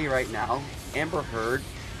could tell you right now, Amber Heard,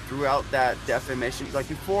 throughout that defamation, like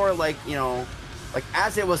before, like, you know, like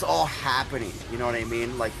as it was all happening, you know what I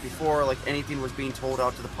mean? Like before, like anything was being told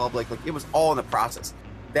out to the public, like it was all in the process.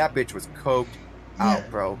 That bitch was coked out,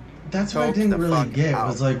 bro. That's what I didn't really get.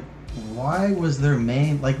 Was like, why was their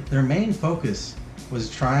main focus was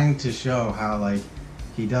trying to show how like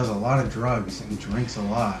he does a lot of drugs and drinks a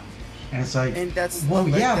lot, and it's like, and that's but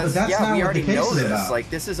that's not what the case is about. Like,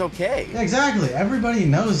 this is okay. Yeah, exactly. Everybody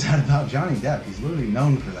knows that about Johnny Depp. He's literally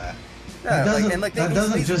known for that. Yeah, that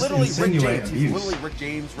doesn't just insinuate abuse. He's literally Rick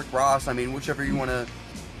James, Rick Ross. I mean, whichever you want to.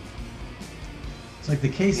 It's like the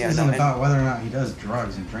case Yeah, isn't no, about whether or not he does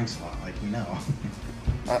drugs and drinks a lot, like we know.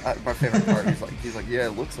 My favorite part is he's like, yeah,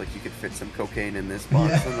 it looks like you could fit some cocaine in this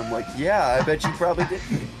box, Yeah. and I'm like, yeah, I bet you probably did.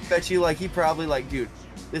 Bet you he probably dude,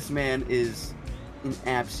 this man is an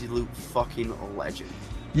absolute fucking legend.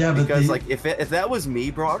 Yeah, but Because if that was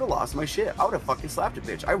me, bro, I would have lost my shit. I would have fucking slapped a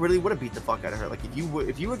bitch. I really would have beat the fuck out of her. Like if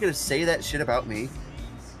you were gonna say that shit about me,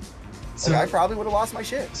 I probably would have lost my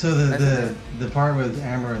shit. So the part with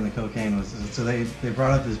Amber and the cocaine was, so they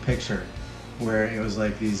brought up this picture where it was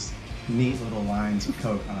like these neat little lines of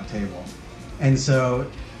coke on a table, and so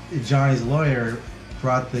Johnny's lawyer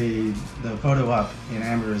brought the photo up in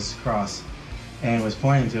Amber's cross and was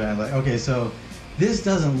pointing to it like, okay, so this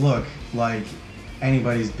doesn't look like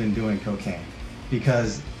anybody's been doing cocaine,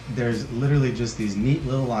 because there's literally just these neat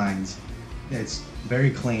little lines. It's very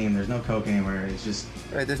clean. There's no coke anywhere. It's just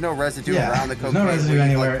right. There's no residue around the cocaine. There's no residue where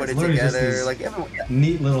you, anywhere. put It's it literally together. just these Like everyone.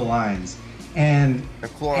 neat little lines. And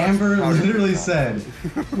Amber literally said,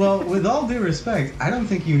 "Well, with all due respect, I don't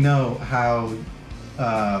think you know how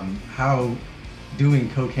doing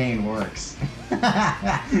cocaine works."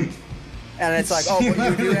 And it's like, oh, you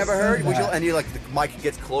never heard? And you the mic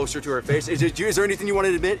gets closer to her face. Is there anything you want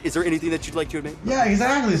to admit? Is there anything that you'd like to admit? Yeah,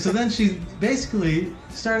 exactly. So then she basically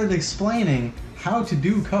started explaining how to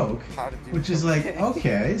do coke, which is like,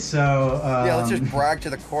 okay, so yeah, let's just brag to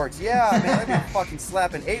the courts. Yeah, man, I've been fucking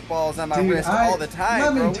slapping 8 balls on my wrist all the time.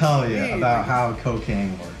 Let bro. me tell you about how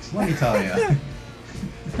cocaine works. Let me tell you.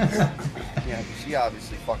 Yeah, she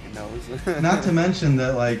obviously fucking knows. Not to mention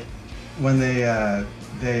that, like, when they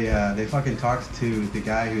fucking talked to the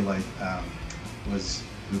guy who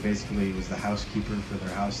who basically was the housekeeper for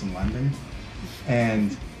their house in London,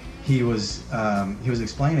 and he was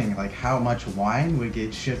explaining like how much wine would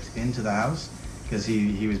get shipped into the house, because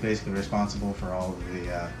he was basically responsible for all of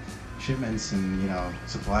the shipments and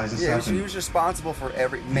supplies and stuff. Yeah, he was responsible for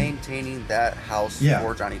maintaining that house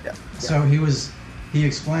for Johnny Depp. Yeah. So he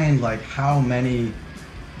explained like how many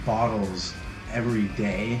bottles every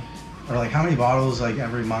day, or like how many bottles like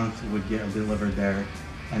every month would get delivered there,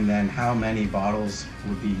 and then how many bottles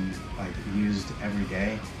would be like used every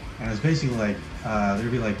day. And it was basically like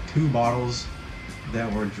there'd be like 2 bottles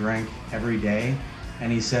that were drank every day,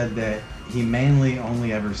 and he said that he mainly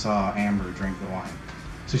only ever saw Amber drink the wine.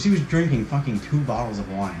 So she was drinking fucking 2 bottles of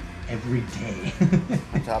wine every day.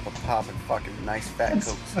 On top of popping fucking nice fat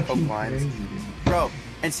Coke wines. Crazy, dude. Bro,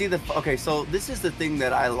 and see okay, so this is the thing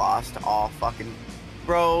that I lost all fucking...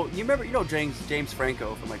 Bro, you remember, James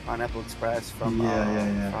Franco from like Pineapple Express from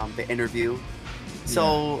The Interview?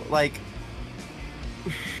 So, like...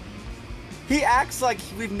 He acts like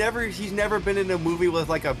he's never been in a movie with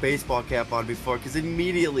like a baseball cap on before, because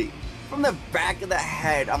immediately from the back of the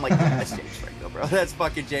head I'm like, that's James Franco, bro. That's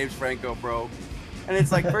fucking James Franco, bro. And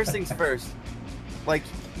it's like, first things first, like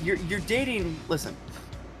you're dating, listen,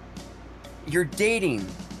 you're dating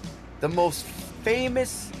the most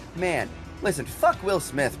famous man. Listen, fuck Will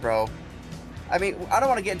Smith, bro. I mean, I don't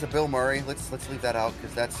want to get into Bill Murray. Let's leave that out,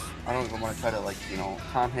 because I don't even want to try to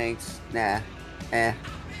Tom Hanks, nah,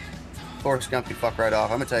 Forrest Gump can fuck right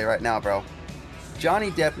off. I'm gonna tell you right now, bro.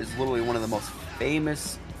 Johnny Depp is literally one of the most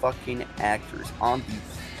famous fucking actors on the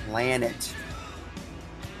planet.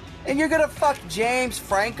 And you're gonna fuck James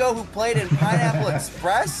Franco, who played in Pineapple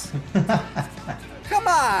Express? Come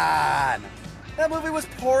on! That movie was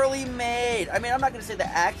poorly made. I mean, I'm not gonna say the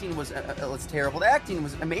acting was terrible. The acting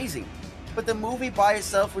was amazing, but the movie by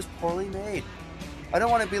itself was poorly made. I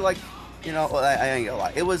don't want to be like, I ain't gonna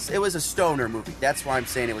lie. It was a stoner movie. That's why I'm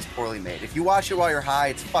saying it was poorly made. If you watch it while you're high,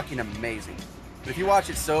 it's fucking amazing. But if you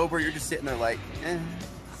watch it sober, you're just sitting there like, eh.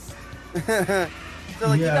 So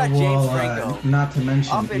like, you got James Franco. Not to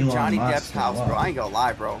mention up in Elon Johnny Musk Depp's house, well. bro. I ain't gonna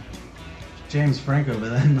lie, bro. James Franco, but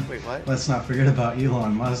then wait, what? Let's not forget about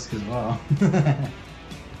Elon Musk as well.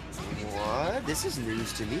 What? This is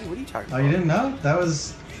news to me. What are you talking about? Oh, you didn't know? There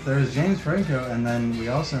was James Franco, and then we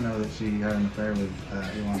also know that she had an affair with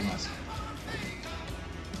Elon Musk.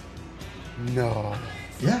 No.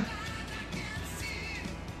 Yeah.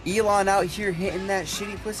 Elon out here hitting that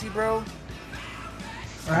shitty pussy, bro?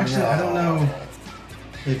 Or actually, I don't know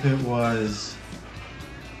if it was...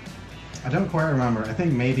 I don't quite remember. I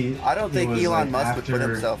think maybe... I don't think Elon Musk would put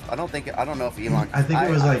after... himself... I don't know if Elon... I think it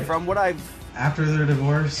was like... From what I've... After their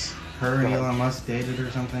divorce, her and Elon Musk dated or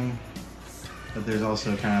something. But there's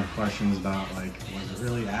also kind of questions about, like, was it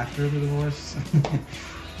really after the divorce?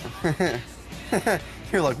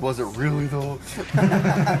 You're like, was it really though?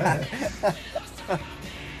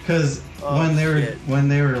 Because when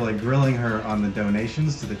they were like grilling her on the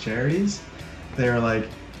donations to the charities, they were like,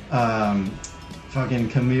 fucking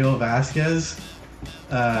Camille Vasquez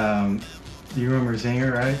You remember seeing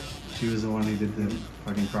her, right? She was the one who did the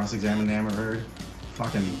fucking cross-examined Amber Heard.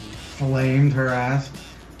 Fucking flamed her ass.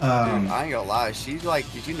 Dude, I ain't gonna lie. She's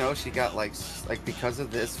like, did you know she got like because of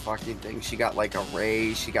this fucking thing, she got like a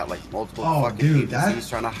raise. She got like multiple fucking agencies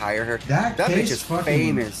trying to hire her. That bitch is fucking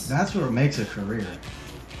famous. That's what makes a career.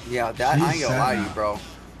 Yeah, that I ain't gonna lie to you, bro.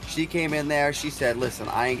 She came in there. She said, "Listen,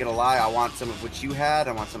 I ain't gonna lie. I want some of what you had.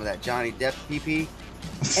 I want some of that Johnny Depp PP."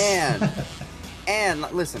 And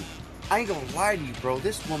listen, I ain't gonna lie to you, bro.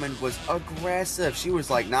 This woman was aggressive. She was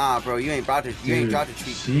like, "Nah, bro, you ain't about to treat Johnny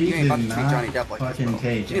Depp like this, bro."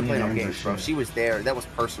 She didn't play no games, bro. She was there. That was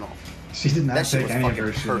personal. She did not take any of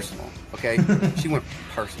her shit. Personal, okay? She went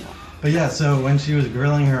personal. But yeah, so when she was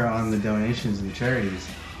grilling her on the donations and charities,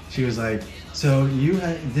 she was like, "So you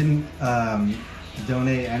didn't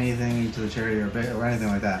donate anything to the charity or anything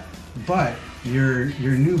like that, but your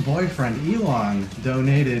new boyfriend Elon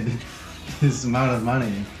donated this amount of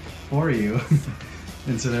money for you."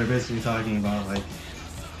 And so they're basically talking about like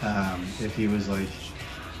if he was like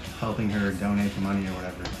helping her donate the money or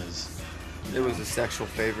whatever, because it was a sexual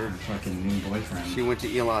favor. Fucking new boyfriend. She went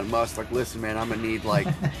to Elon Musk like, "Listen, man, I'm gonna need like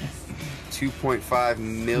 $2.5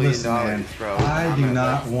 million, bro. I do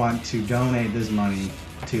not want to donate this money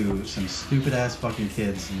to some stupid ass fucking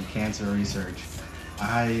kids in cancer research.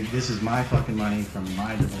 This is my fucking money from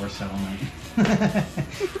my divorce settlement.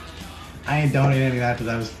 I ain't donating any of that to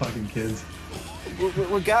those fucking kids."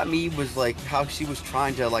 What got me was like how she was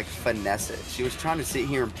trying to like finesse it. She was trying to sit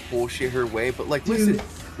here and bullshit her way, but like, dude, listen,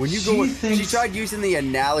 when you go, she tried using the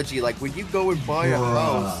analogy like when you go and buy a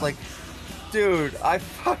house, like, dude, I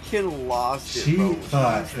fucking lost it. She bro.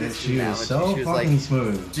 thought that she was so fucking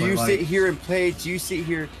smooth. Do you sit here and play? Do you sit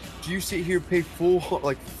here and pay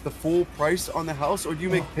the full price on the house, or do you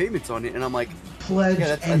make payments on it? And I'm like, pledge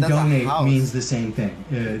and donate means the same thing.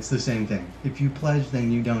 Yeah, it's the same thing. If you pledge,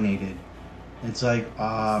 then you donated. It's like,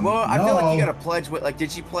 well, I feel like you gotta pledge with, like,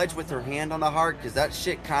 did she pledge with her hand on the heart? Because that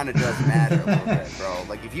shit kind of does matter a little bit, bro.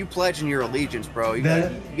 Like, if you pledge in your allegiance, bro, you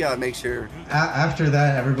gotta make sure. After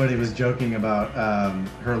that, everybody was joking about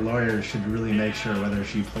her lawyer should really make sure whether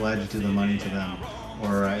she pledged the money to them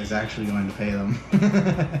or is actually going to pay them.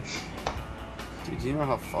 Dude, do you know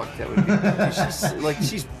how fucked that would be? Dude,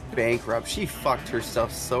 she's bankrupt. She fucked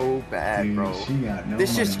herself so bad, dude, bro. She got no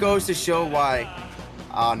this money. Just goes to show why.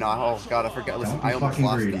 Oh no! Oh god, I forgot. Listen, I almost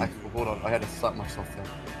lost it. Hold on, I had to stop myself there.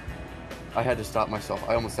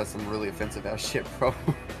 I almost said some really offensive ass shit, bro.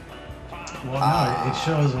 Well, no, it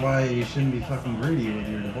shows why you shouldn't be fucking greedy with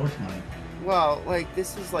your divorce money. Well, like,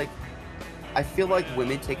 this is like, I feel like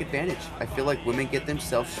women take advantage. I feel like women get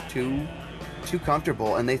themselves too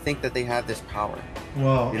comfortable, and they think that they have this power.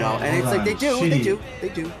 Well, you know, and it's like they do.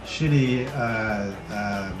 Shitty,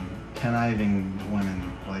 conniving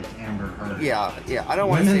women like Amber Heard. Yeah. I don't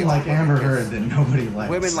want to say women like Amber Heard that nobody likes.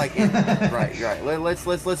 Women like right.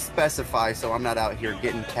 Let's specify so I'm not out here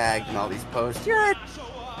getting tagged in all these posts.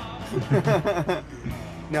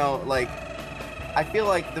 No, like, I feel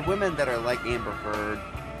like the women that are like Amber Heard,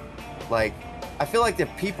 like, I feel like the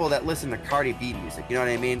people that listen to Cardi B music, you know what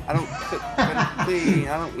I mean? I don't cook and clean.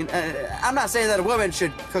 I'm not saying that a woman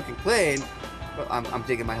should cook and clean, but I'm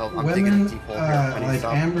digging my hole. I'm digging a deep hole here. Like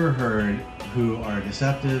Amber Heard, who are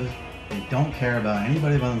deceptive, they don't care about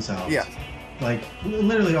anybody but themselves. Yeah. Like,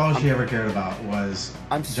 literally all she ever cared about was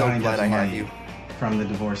Johnny Depp's money from the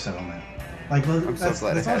divorce settlement. Like,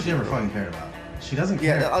 that's all she ever fucking cared about. She doesn't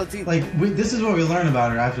care. This is what we learned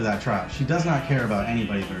about her after that trial. She does not care about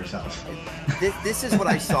anybody but herself. This is what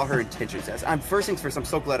I saw her intentions as. First things first, I'm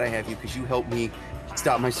so glad I have you because you helped me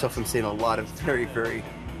stop myself from saying a lot of very, very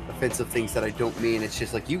offensive things that I don't mean. It's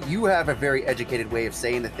just like you have a very educated way of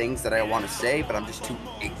saying the things that I want to say, but I'm just too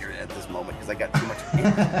ignorant at this moment because I got too much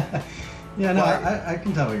anger. Yeah, no, I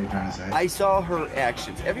can tell what you're trying to say. I saw her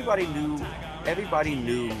actions. Everybody knew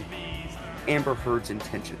Amber Heard's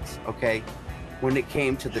intentions, okay? When it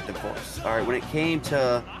came to the divorce, all right? When it came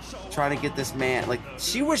to trying to get this man, like,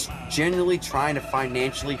 she was genuinely trying to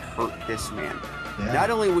financially hurt this man. Yeah. Not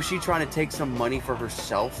only was she trying to take some money for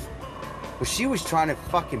herself, but she was trying to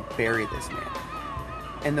fucking bury this man.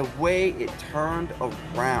 And the way it turned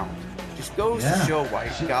around just goes to show why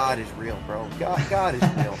God is real, bro. God is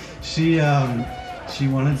real. She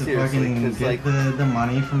wanted to fucking get the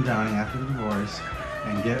money from Johnny after the divorce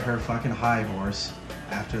and get her fucking high horse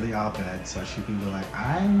after the op-ed so she can be like,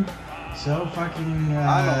 I'm so fucking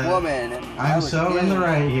I'm a woman and I'm so in the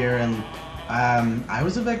right here, and I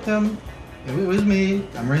was a victim. It was me.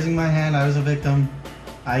 I'm raising my hand. I was a victim.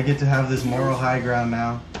 I get to have this moral high ground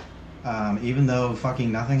now, even though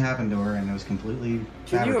fucking nothing happened to her and it was completely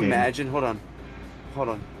fabricated. Can you imagine, hold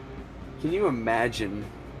on, can you imagine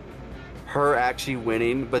her actually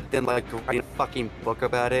winning, but then like writing a fucking book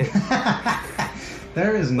about it.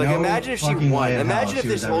 There is Like no imagine if she fucking won. way in hell Imagine if she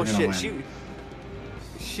this was ever whole gonna shit win.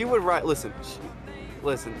 she would write. Listen,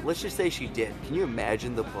 let's just say she did. Can you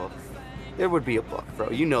imagine the book? There would be a book, bro.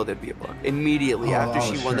 You know there'd be a book. Immediately after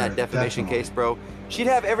she won sure, that defamation definitely. case, bro, she'd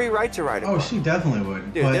have every right to write a Oh, book. she definitely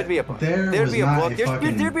would. Dude, but there'd be a book. There There'd was be a not book. a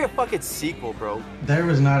fucking, There'd be a fucking sequel, bro. there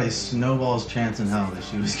was not a snowball's chance in hell that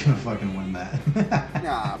she was gonna fucking win that.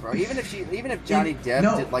 Nah, bro. Even if Johnny Depp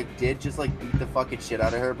no. did just like beat the fucking shit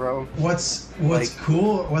out of her, bro. What's Like-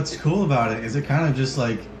 cool? What's cool about it is it kind of just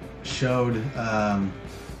like showed.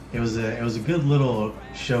 It was a good little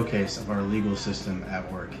showcase of our legal system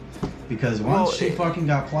at work, because once she fucking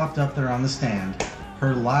got plopped up there on the stand,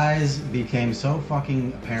 her lies became so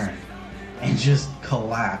fucking apparent and just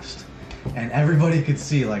collapsed, and everybody could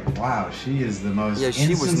see like, wow, she is the most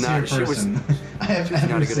insincere person I have She was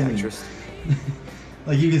ever not a good seen. actress.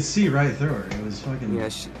 Like you could see right through her. It was fucking Yeah,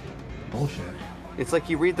 bullshit. it's like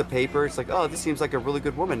you read the paper, it's like, oh, this seems like a really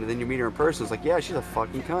good woman, and then you meet her in person, it's like, yeah, she's a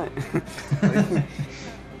fucking cunt. Like,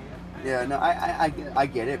 yeah, no, I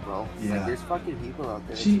get it, bro. It's Yeah. like, there's fucking people out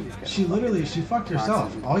there. She just gotta literally fucking fucked herself.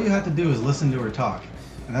 constantly- All you had to do is listen to her talk,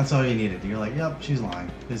 and that's all you needed. You're like, yep, she's lying.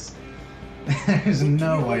 There's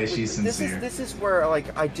no way she's sincere. This is where like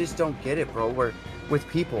I just don't get it, bro. Where with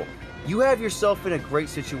people, you have yourself in a great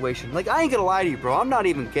situation. Like I ain't gonna lie to you, bro. I'm not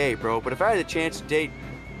even gay, bro. But if I had the chance to date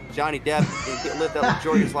Johnny Depp and live that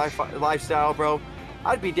luxurious lifestyle, bro,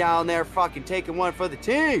 I'd be down there fucking taking one for the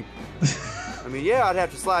team. I mean, yeah, I'd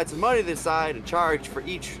have to slide some money to the side and charge for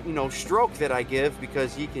each, stroke that I give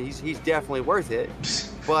because he's definitely worth it.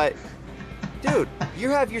 But, dude,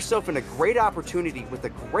 you have yourself in a great opportunity with a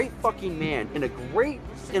great fucking man in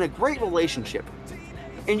a great relationship,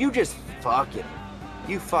 and you just fuck it.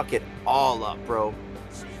 You fuck it all up, bro.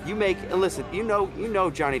 And listen, you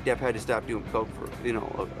know Johnny Depp had to stop doing coke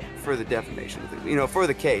for the defamation, for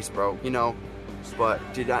the case, bro. But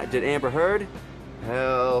did Amber Heard?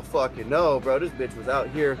 Hell fucking no, bro. This bitch was out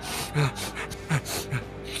here.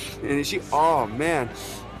 And oh man.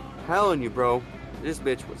 Telling you, bro. This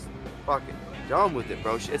bitch was fucking done with it,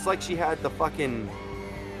 bro. It's like she had the fucking,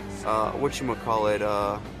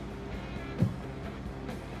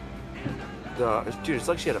 dude, it's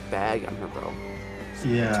like she had a bag on her, bro.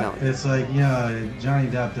 Yeah, it's like, Johnny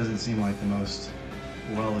Depp doesn't seem like the most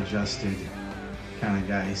well-adjusted kind of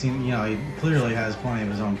guy. He clearly has plenty of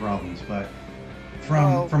his own problems, but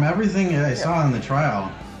from everything I saw in the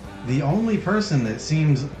trial, the only person that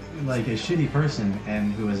seems like a shitty person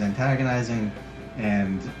and who was antagonizing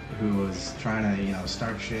and who was trying to,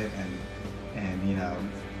 start shit and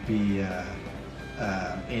be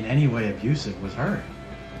in any way abusive was her.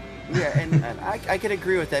 Yeah, and I can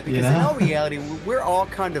agree with that because in all reality, we're all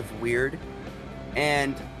kind of weird,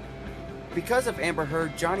 and because of Amber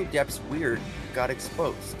Heard, Johnny Depp's weird got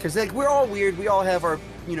exposed. Because like we're all weird, we all have our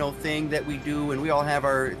thing that we do, and we all have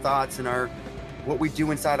our thoughts and our what we do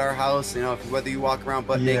inside our house. Whether you walk around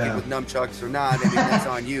butt naked with nunchucks or not, I mean that's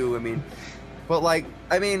on you. But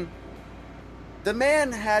the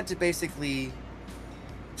man had to basically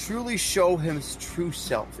truly show his true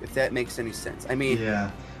self, if that makes any sense.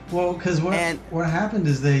 Yeah. Well, because what happened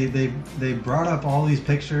is they brought up all these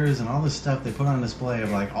pictures and all this stuff they put on display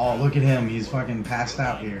of like, oh, look at him, he's fucking passed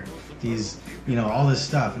out here. He's, all this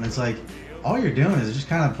stuff. And it's like, all you're doing is just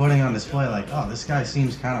kind of putting on display like, oh, this guy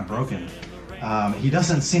seems kind of broken. He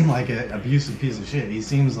doesn't seem like an abusive piece of shit. He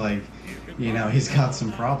seems like, he's got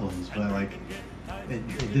some problems. But like, it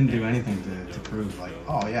didn't do anything to prove like,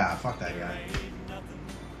 oh yeah, fuck that guy.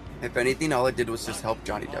 If anything, all it did was just help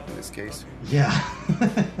Johnny Depp in this case. Yeah.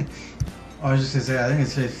 I was just gonna say, I think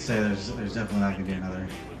it's safe to say there's definitely not gonna be another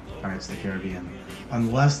Pirates of the Caribbean,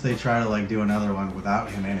 unless they try to do another one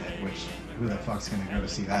without him in it. Which who the fuck's gonna go to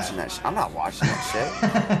see that? I'm not watching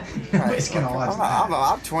that shit. Nobody's gonna watch that.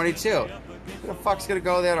 I'm 22. Who the fuck's gonna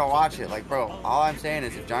go there to watch it? Like, bro, all I'm saying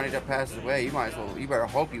is if Johnny Depp passes away, you better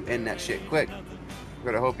hope you end that shit quick. You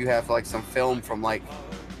better hope you have some film from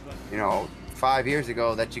 5 years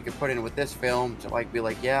ago that you could put in with this film to be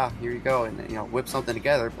like, yeah, here you go, and whip something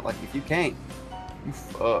together. But if you can't, you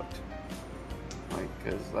fucked.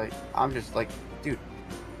 Because I'm just dude,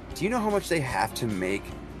 do you know how much they have to make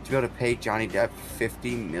to be able to pay Johnny Depp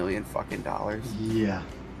 $50 million fucking dollars? Yeah,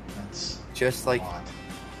 that's just a lot.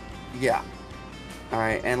 Yeah. All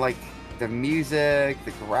right, and the music,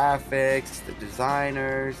 the graphics, the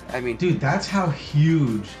designers. Dude, that's how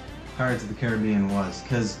huge Pirates of the Caribbean was,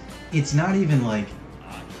 because it's not even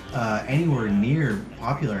anywhere near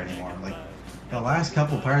popular anymore. The last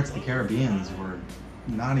couple Pirates of the Caribbeans were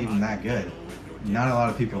not even that good. Not a lot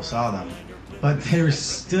of people saw them. but they're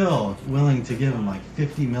still willing to give him like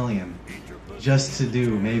 50 million just to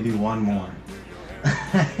do maybe one more.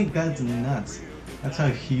 I think that's nuts. That's how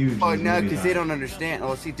huge. Oh these no, movies because are. they don't understand.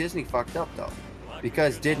 Oh, see, Disney fucked up though,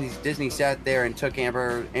 because Disney sat there and took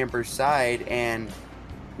Amber's side and,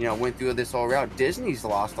 you know, went through this whole route. Disney's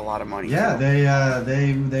lost a lot of money. Yeah, too.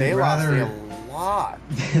 they rather lost a lot.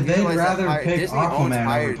 they'd rather pick Disney owns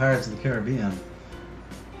Aquaman over Pirates of the Caribbean.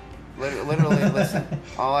 Literally, listen.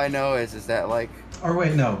 All I know is that like. Or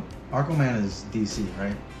wait, no, Aquaman is DC,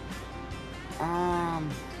 right?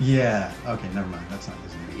 Yeah. Okay, never mind. That's not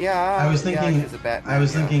Disney. Yeah. I was thinking. Yeah, 'cause of Batman, I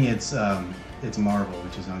was yeah. thinking it's Marvel,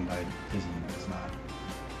 which is owned by Disney, but it's not.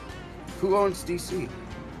 Who owns DC?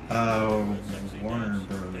 Warner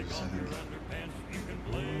Bros. I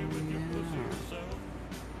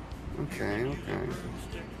think. Okay.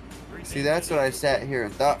 See, that's what I sat here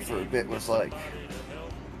and thought for a bit, was like,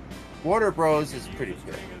 Warner Bros. Is pretty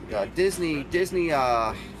good. Disney,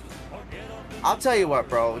 I'll tell you what,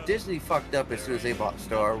 bro. Disney fucked up as soon as they bought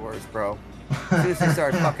Star Wars, bro. As soon as they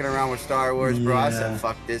started fucking around with Star Wars, bro, I said, Yeah.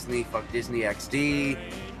 fuck Disney XD.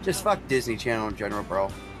 Just fuck Disney Channel in general, bro.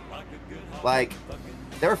 Like,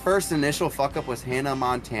 their first initial fuck up was Hannah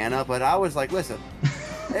Montana, but I was like, listen,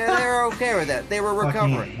 they were okay with that. They were Fucking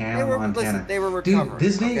recovering. Hannah Montana. Listen, they were recovering. Dude,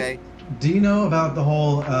 Disney. Okay? Do you know about the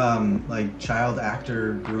whole like child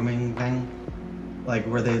actor grooming thing? Like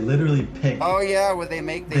where they literally pick. Oh yeah, where they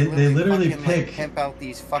literally fucking, pick. like, pimp out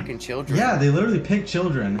these fucking children. Yeah, they literally pick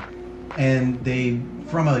children, and they,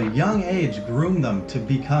 from a young age, groom them to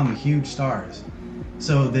become huge stars.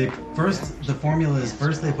 So the formula is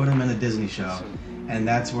first they put them in a Disney show, and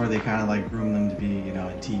that's where they kind of like groom them to be, you know,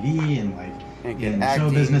 in TV and like get in acting,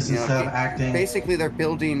 show business and you know, stuff, acting. Basically, they're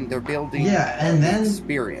building. Yeah, and then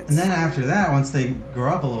experience. And then after that, once they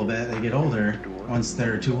grow up a little bit, they get older. Once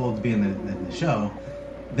they're too old to be in the show,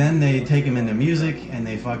 then they take them into music and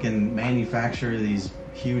they fucking manufacture these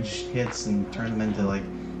huge hits and turn them into like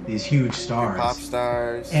these huge stars, pop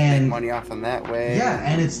stars, and make money off them that way. Yeah,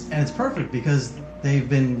 and it's perfect because they've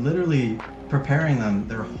been literally preparing them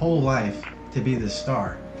their whole life to be this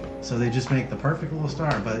star. So they just make the perfect little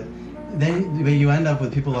star, but you end up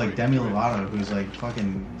with people like Demi Lovato, who's like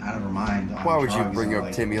fucking out of her mind. Why would you drugs bring and, up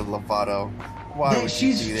like, Demi Lovato? Why would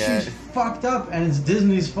she's you do that? she's fucked up, and it's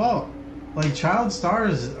Disney's fault. Like child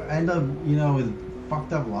stars end up, you know, with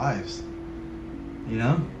fucked up lives. You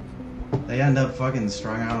know, they end up fucking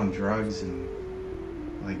strung out on drugs and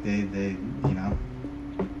like they you know.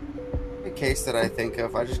 The case that I think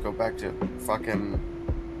of, I just go back to fucking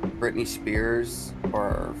Britney Spears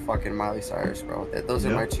or fucking Miley Cyrus, bro. Those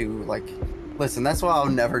are my two, like, listen, that's why I'll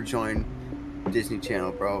never join Disney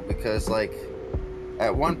Channel, bro, because like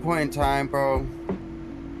at one point in time, bro,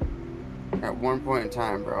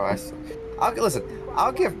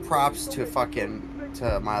 I'll give props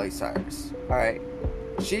to Miley Cyrus. All right,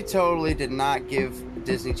 she totally did not give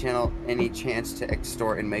Disney Channel any chance to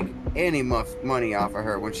extort and make any money off of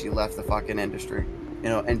her when she left the fucking industry, you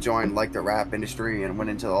know, and joined like the rap industry and went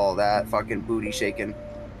into all that fucking booty shaking.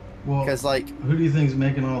 Well, because like, who do you think's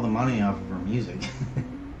making all the money off of her music?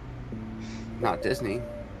 Not Disney.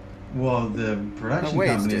 Well, the production No way,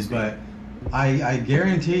 it's companies, Disney. but I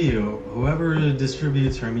guarantee you, whoever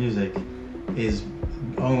distributes her music is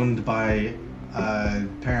owned by a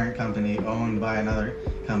parent company, owned by another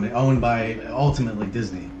company, owned by ultimately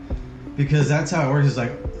Disney, because that's how it works. Is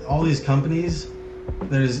like all these companies.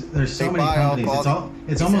 There's so They many buy companies. up It's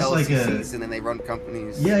these almost like LCCs, and then they run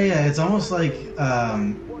companies. yeah. It's almost like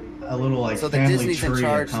a little like So the family Disney's in tree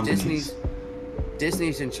charge. of companies.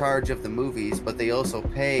 Disney's in charge of the movies, but they also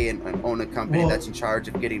pay and own a company Well, that's in charge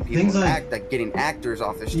of getting people things like- getting actors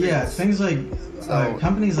off the streets. Yeah, things like So-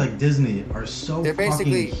 companies like Disney are so They're fucking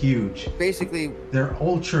basically- huge. Basically, They're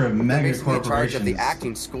ultra they're mega basically in charge corporations. of the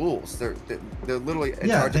acting schools. They're literally in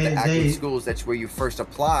Yeah, charge of the acting they- schools. That's where you first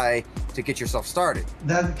apply to get yourself started.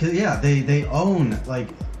 That, 'cause, yeah, they own like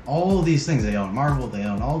all these things. They own Marvel. They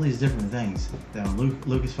own all these different things. They own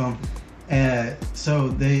Lucasfilm, and so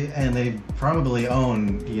they probably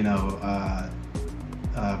own, you know,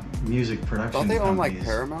 music production. Don't they own like companies.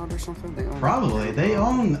 Paramount or something? They own Probably they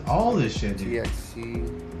own all this shit, dude. TXC.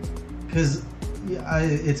 Because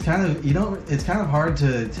it's kind of it's kind of hard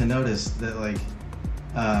to notice that, like,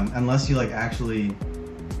 unless you like actually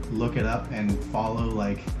look it up and follow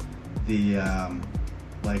like the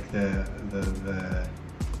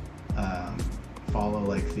follow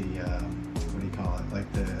like the what do you call it,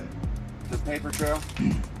 like The paper trail.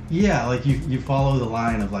 yeah, like you follow the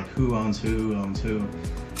line of like who owns who.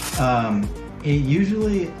 It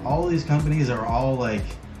usually all these companies are all like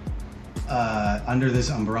under this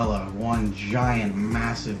umbrella of one giant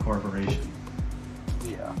massive corporation.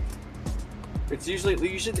 Yeah. It's usually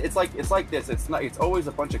it's like this. It's always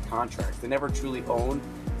a bunch of contracts. They never truly own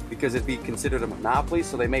because it'd be considered a monopoly,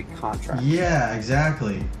 so they make contracts. Yeah,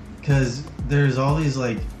 exactly. Because there's all these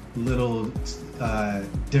like little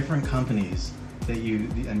different companies that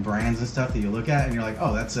and brands and stuff that you look at and you're like,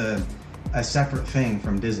 oh, that's a separate thing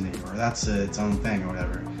from Disney, or that's its own thing or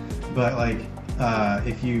whatever. But like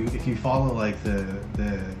if you follow like the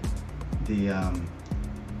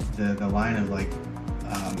line of like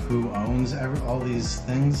who owns all these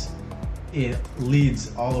things, it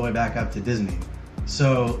leads all the way back up to Disney.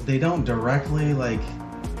 So they don't directly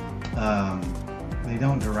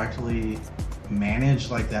manage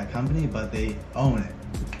like that company, but they own it.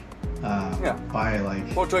 By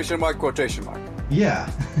like quotation mark. Yeah.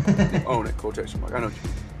 Own it, quotation mark. I know what you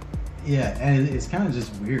mean. Yeah, and it's kind of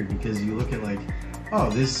just weird because you look at like, oh,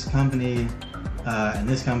 this company, and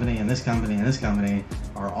this company, and this company, and this company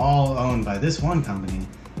are all owned by this one company,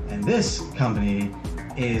 and this company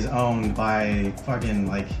is owned by fucking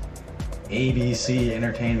like ABC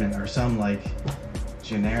Entertainment or some like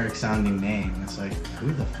generic sounding name. It's like,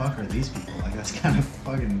 who the fuck are these people? Like, that's kind of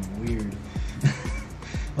fucking weird.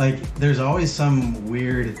 Like, there's always some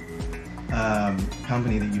weird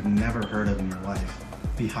company that you've never heard of in your life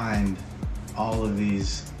behind all of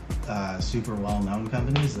these super well-known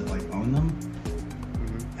companies that like own them.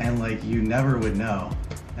 Mm-hmm. And like, you never would know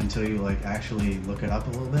until you like actually look it up a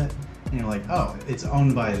little bit, and you're like, oh, it's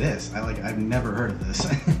owned by this. I've never heard of this.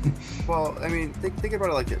 Well, I mean, think about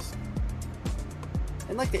it like this.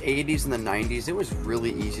 In like the 80s and the 90s, it was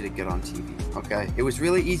really easy to get on TV, okay? It was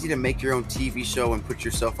really easy to make your own TV show and put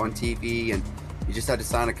yourself on TV, and you just had to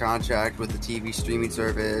sign a contract with a TV streaming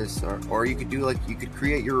service, or you could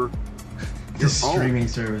create your own streaming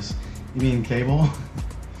service. You mean cable?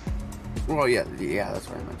 Well, yeah, that's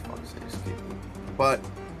what I meant to fucking say, is cable. But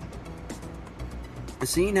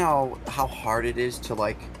seeing how hard it is to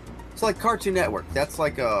like, it's like Cartoon Network. That's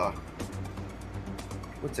like a,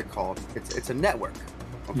 what's it called? It's a network.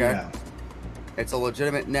 Okay. Yeah. It's a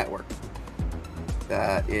legitimate network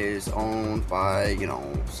that is owned by,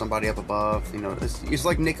 somebody up above. It's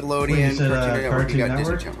like Nickelodeon. Wait, you said, Cartoon Network. Cartoon You got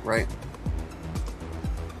Network? Disney Channel, right?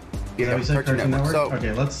 Yeah, you said Cartoon Network? So,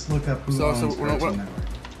 okay, let's look up who owns Cartoon Network.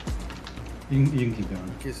 You can keep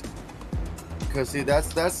going. Because see,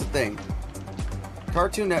 that's the thing.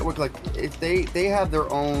 Cartoon Network, like, if they have their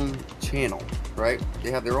own channel, right?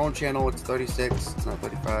 They have their own channel. It's 36. It's not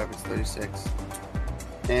 35. It's 36.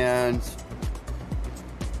 And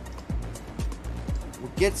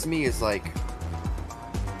what gets me is like,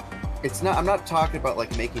 it's not. I'm not talking about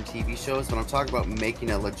like making TV shows, but I'm talking about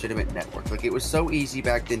making a legitimate network. Like, it was so easy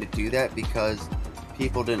back then to do that because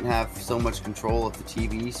people didn't have so much control of the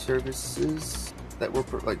TV services that were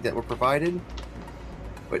provided.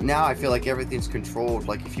 But now I feel like everything's controlled.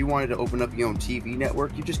 Like, if you wanted to open up your own TV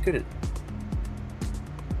network, you just couldn't.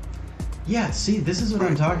 Yeah, see, this is what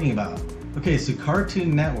I'm talking about. Okay, so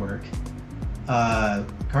Cartoon Network,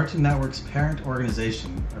 Cartoon Network's parent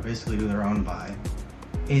organization, or basically who they're owned by,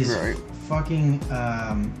 is right. Fucking,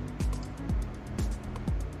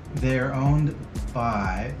 they're owned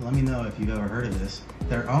by, let me know if you've ever heard of this,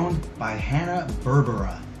 they're owned by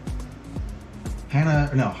Hanna-Barbera.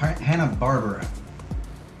 Hanna-Barbera.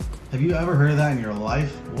 Have you ever heard of that in your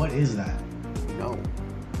life? What is that? No.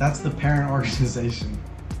 That's the parent organization.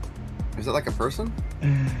 Is it like a person?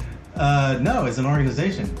 No, it's an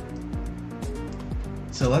organization.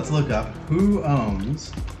 So let's look up who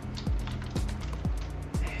owns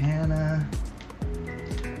Hanna-Barbera.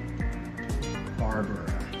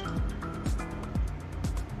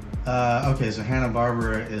 Okay, so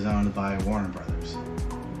Hanna-Barbera is owned by Warner Brothers.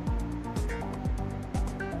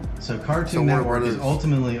 So Cartoon Network is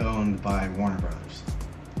ultimately owned by Warner Brothers.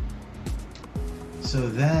 So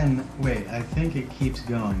then, wait, I think it keeps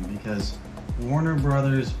going because Warner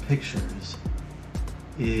Brothers Pictures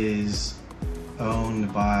is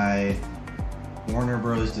owned by Warner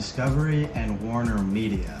Bros. Discovery and Warner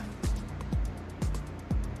Media.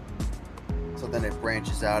 So then it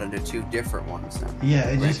branches out into two different ones then. Yeah,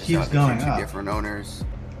 it just keeps going up. Two different owners.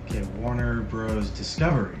 Okay, Warner Bros.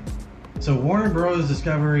 Discovery. So Warner Bros.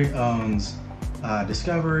 Discovery owns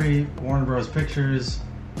Discovery, Warner Bros. Pictures,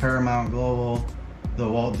 Paramount Global, the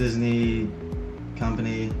Walt Disney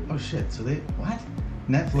Company. Oh shit! So they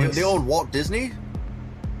Netflix. They own Walt Disney.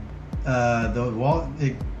 Called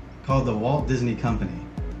the Walt Disney Company.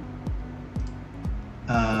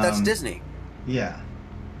 That's Disney. Yeah.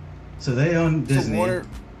 So they own Disney,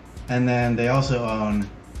 and then they also own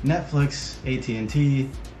Netflix, AT&T.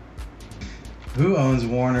 Who owns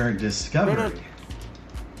Warner Discovery?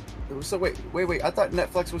 No. So wait. I thought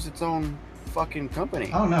Netflix was its own fucking company.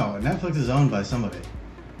 Oh no, Netflix is owned by somebody.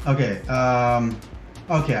 Okay,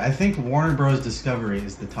 okay, I think Warner Bros. Discovery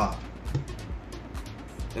is the top.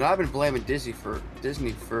 And I've been blaming Disney for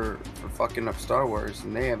fucking up Star Wars,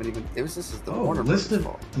 and they haven't even. This is the Warner Bros.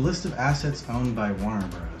 fault. List of assets owned by Warner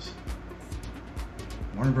Bros.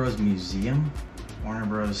 Warner Bros. Museum, Warner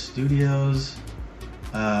Bros. Studios,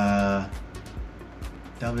 dubbing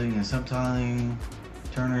and subtitling,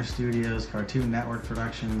 Turner Studios, Cartoon Network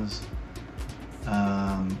Productions,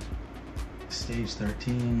 Stage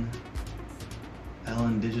 13,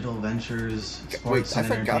 Ellen Digital Ventures, Sports and I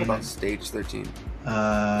forgot Entertainment. about Stage 13.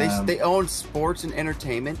 Um, They own Sports and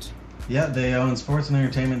Entertainment. Yeah, they own Sports and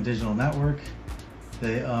Entertainment Digital Network.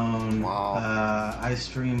 They own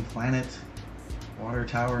iStream Planet, Water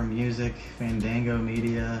Tower Music, Fandango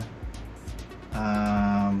Media.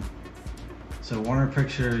 So Warner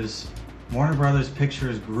Brothers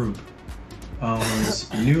Pictures Group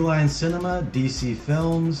owns New Line Cinema, DC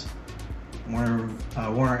Films, Warner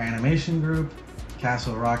Animation Group,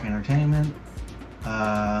 Castle Rock Entertainment,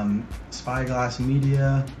 Spyglass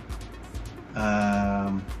Media,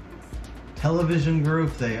 Television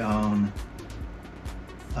Group. They own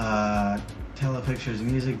Telepictures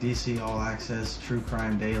Music, DC All Access, True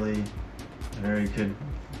Crime Daily, a very good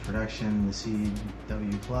production, the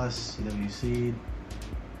CW Plus, CW Seed,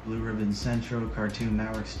 Blue Ribbon Central, Cartoon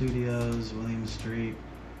Network Studios, William Street,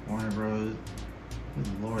 Warner Bros.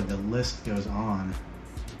 Good lord, the list goes on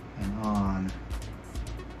and on.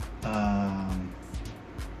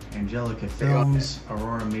 Angelica Films,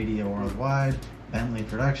 Aurora Media Worldwide, Bentley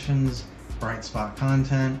Productions, Bright Spot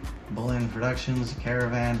Content, Bullion Productions,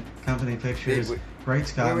 Caravan, Company Pictures, Bright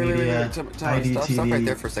Scott Media, IDTV, Stop right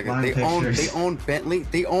there for a second. Line They Pictures. own Bentley.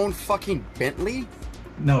 They own fucking Bentley.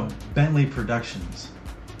 No, Bentley Productions.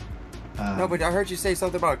 No, but I heard you say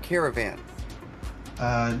something about Caravan.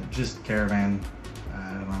 Just Caravan.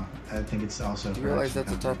 I don't know. I think it's also. Do you realize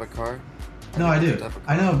that's a type of car? No, I do. Type of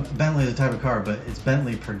car. I know Bentley is a type of car, but it's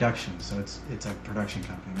Bentley Productions, so it's a production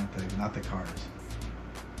company, not the cars.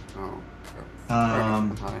 Oh.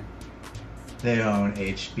 Um, Hi. They own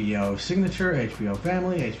HBO Signature, HBO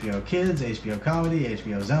Family, HBO Kids, HBO Comedy,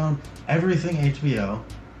 HBO Zone, everything HBO.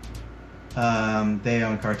 They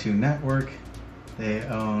own Cartoon Network. They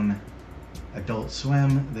own Adult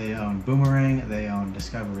Swim. They own Boomerang. They own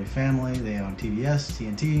Discovery Family. They own TBS,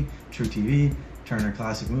 TNT, True TV, Turner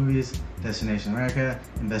Classic Movies, Destination America,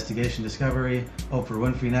 Investigation Discovery, Oprah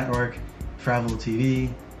Winfrey Network, Travel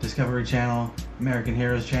TV, Discovery Channel, American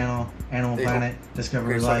Heroes Channel, Animal Planet,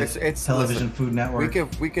 Discovery Life, Television Food Network.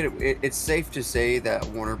 It's safe to say that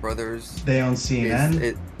Warner Brothers. They own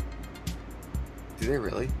CNN. Do they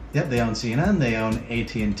really? Yep, they own CNN. They own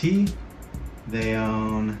AT&T. They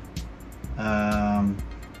own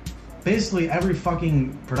basically every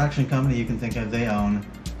fucking production company you can think of. They own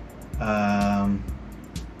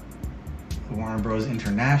Warner Bros.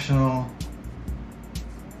 International.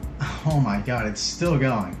 Oh my god, it's still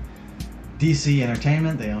going. DC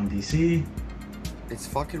Entertainment, they own DC. It's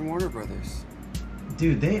fucking Warner Brothers.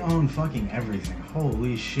 Dude, they own fucking everything.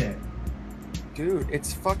 Holy shit. Dude,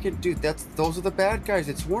 those are the bad guys.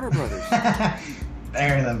 It's Warner Brothers.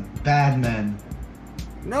 They're the bad men.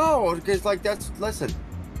 No, because listen,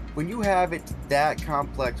 when you have it that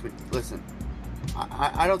complex, listen,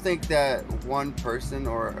 I don't think that one person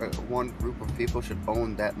or one group of people should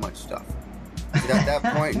own that much stuff. At that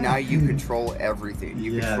point, now you control everything.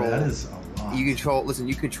 That is a lot. You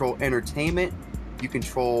control entertainment. You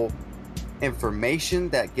control information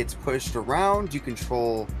that gets pushed around. You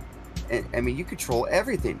control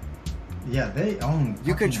everything. Yeah, they own.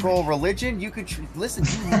 You control religion. You listen.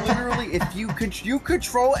 You literally, you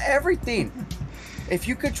control everything. If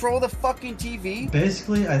you control the fucking TV.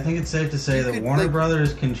 Basically, I think it's safe to say that Warner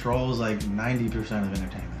Brothers controls like 90% of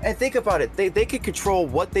entertainment. And think about it. They could control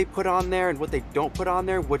what they put on there and what they don't put on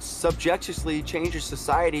there, which subjectively changes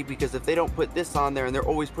society, because if they don't put this on there and they're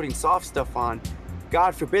always putting soft stuff on,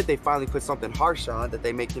 God forbid they finally put something harsh on that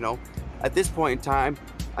they make, at this point in time,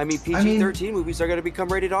 PG-13 movies are going to become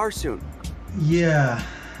rated R soon. Yeah,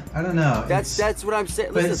 I don't know. That's what I'm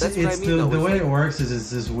saying. Listen, that's what I mean. The way it works is it's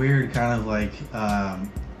this weird kind of like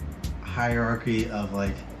hierarchy of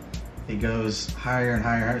like it goes higher and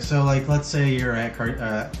higher. So like let's say you're at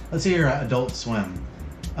Adult Swim.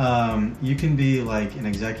 You can be like an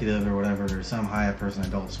executive or whatever, or some high up person at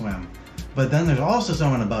Adult Swim. But then there's also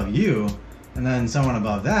someone above you, and then someone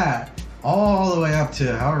above that, all the way up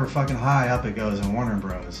to however fucking high up it goes in Warner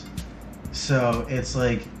Bros. So it's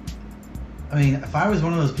like, if I was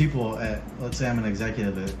one of those people at, let's say I'm an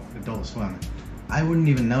executive at Adult Swim, I wouldn't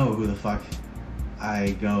even know who the fuck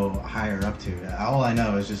I go higher up to. All I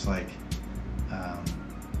know is just like,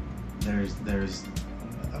 there's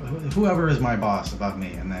whoever is my boss above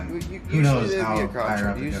me, and then who knows how higher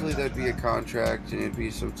up it goes. Usually there'd after be a that. contract, and it'd be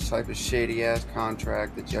some type of shady ass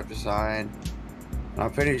contract that you have to sign. And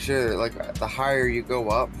I'm pretty sure, like, the higher you go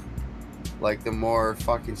up, like, the more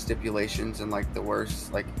fucking stipulations and, like, the worse,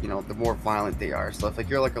 like, you know, the more violent they are. So if, like,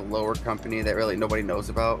 you're like a lower company that really nobody knows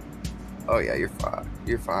about, oh yeah, you're fine.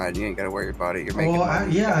 You're fine. You ain't gotta worry about it. You're making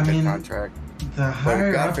money. You got a good contract. The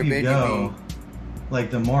higher God up you forbid go,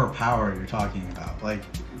 like the more power you're talking about. Like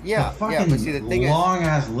Yeah, the fucking but see, the thing long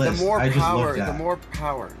ass is, list. the more I just power, looked at. the more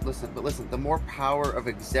power. Listen, the more power of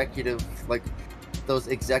executive, like those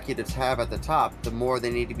executives have at the top, the more they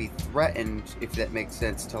need to be threatened, if that makes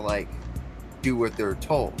sense, to like do what they're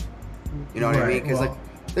told. You know what I mean? Because like,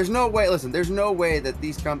 there's no way. Listen, there's no way that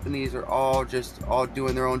these companies are all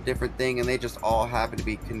doing their own different thing, and they just all happen to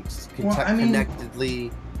be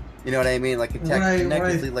connectedly. You know what I mean? Like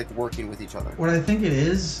connectedly, like working with each other. What I think it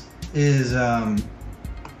is,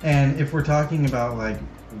 and if we're talking about like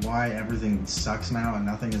why everything sucks now and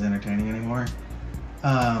nothing is entertaining anymore,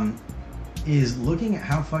 is looking at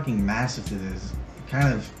how fucking massive it is. It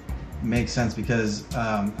kind of makes sense because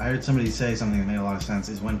I heard somebody say something that made a lot of sense.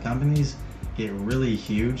 Is when companies get really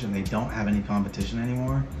huge and they don't have any competition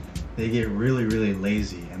anymore, they get really, really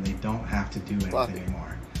lazy and they don't have to do anything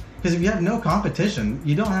anymore. Because if you have no competition,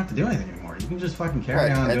 you don't have to do anything anymore. You can just fucking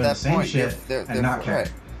carry on doing the same shit and not care.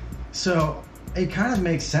 So it kind of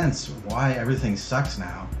makes sense why everything sucks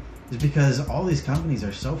now, is because all these companies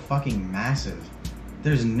are so fucking massive.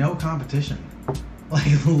 There's no competition,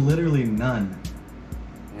 like literally none.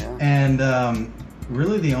 Yeah. And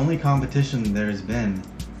really, the only competition there's been,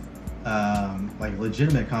 like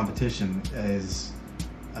legitimate competition, is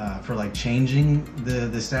for like changing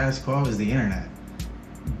the status quo is the internet.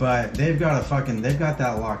 But they've got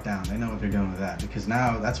that locked down. They know what they're doing with that, because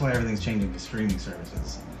now that's why everything's changing to streaming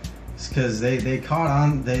services. It's because they caught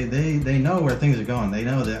on. They know where things are going. They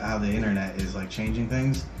know how the internet is like changing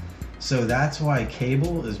things. So that's why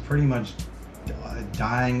cable is pretty much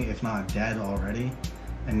dying, if not dead already.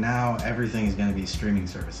 And now everything is going to be streaming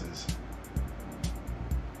services.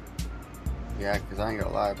 Yeah, because I ain't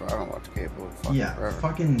gonna lie, bro. I don't watch cable. Forever.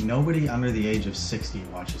 Fucking nobody under the age of 60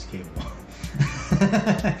 watches cable.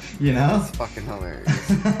 You know? That's fucking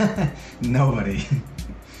hilarious. Nobody.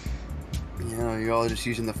 You know, you're all just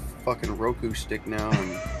using the fucking Roku stick now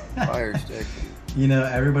and Fire Stick. You know,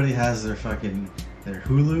 everybody has their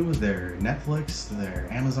Hulu, their Netflix, their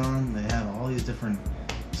Amazon. They have all these different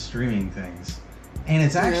streaming things. And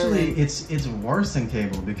it's actually, it's worse than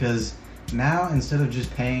cable, because now instead of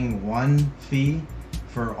just paying one fee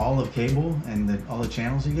for all of cable and all the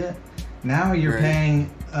channels you get, now you're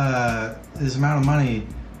paying this amount of money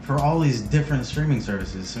for all these different streaming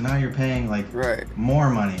services. So now you're paying like more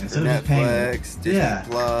money instead of just paying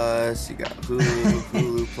Disney Plus. You got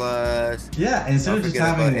Hulu Plus. Yeah, instead of just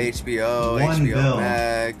having HBO, one HBO bill.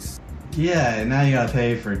 Max. Yeah, and now you gotta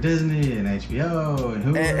pay for Disney and HBO and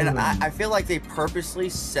Hulu. And I feel like they purposely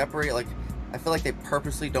separate, like, I feel like they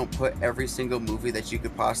purposely don't put every single movie that you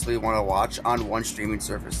could possibly want to watch on one streaming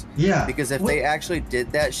service. Yeah. Because if they actually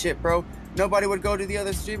did that shit, bro, nobody would go to the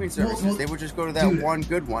other streaming services. They would just go to that one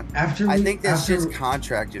good one. I think that's just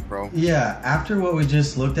contracted, bro. Yeah, after what we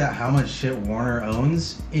just looked at, how much shit Warner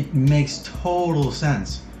owns, it makes total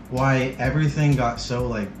sense why everything got so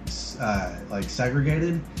like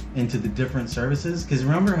segregated into the different services. Because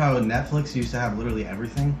remember how Netflix used to have literally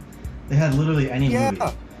everything? They had literally any movie.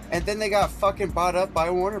 And then they got fucking bought up by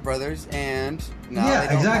Warner Brothers, and now they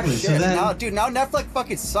don't exactly. have shit. So then, now Netflix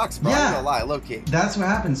fucking sucks, bro. I'm not gonna lie, low key. That's what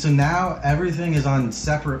happened. So now everything is on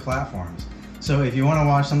separate platforms. So if you want to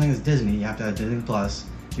watch something that's Disney, you have to have Disney Plus.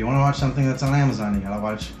 If you want to watch something that's on Amazon, you gotta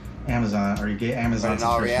watch Amazon, or you get Amazon. But in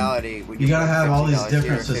all reality, you gotta have all these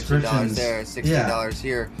different here, subscriptions. $50 there, $60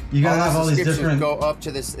 here. You gotta have all these different. Go up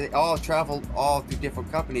to this. They all travel all through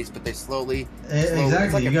different companies, but they slowly.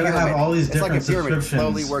 Exactly. Like you gotta have all these different it's like a pyramid. subscriptions. It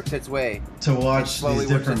slowly works its way to watch these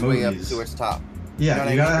different movies. Way up to its top. Yeah,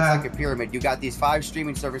 you gotta have. It's like a pyramid. You got these 5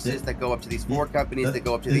 streaming services that go up to these 4 companies, that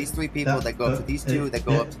go up to these 3 people, that go up to these 2, that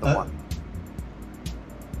go up to the 1.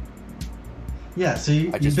 Yeah, so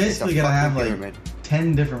you basically gotta have like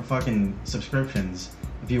 10 different fucking subscriptions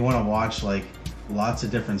if you want to watch like lots of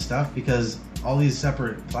different stuff, because all these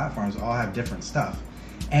separate platforms all have different stuff.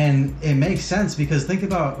 And it makes sense, because think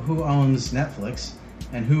about who owns Netflix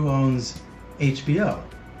and who owns HBO.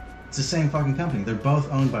 It's the same fucking company. They're both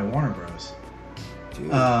owned by Warner Bros.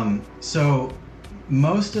 So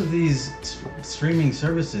most of these streaming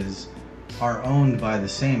services are owned by the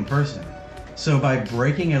same person. So by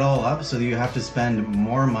breaking it all up so that you have to spend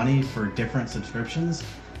more money for different subscriptions,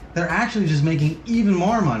 they're actually just making even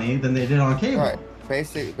more money than they did on cable. Right.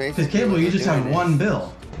 Basically, Because cable, you just have one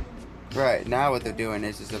bill. Right. Now what they're doing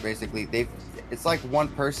is they're basically, it's like one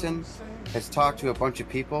person has talked to a bunch of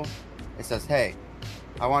people. It says, hey,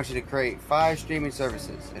 I want you to create 5 streaming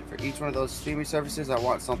services. And for each one of those streaming services, I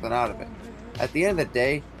want something out of it. At the end of the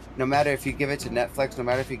day, no matter if you give it to Netflix, no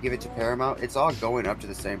matter if you give it to Paramount, it's all going up to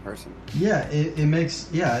the same person. Yeah, it makes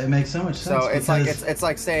so much sense. So it's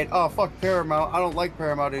like saying, oh, fuck Paramount, I don't like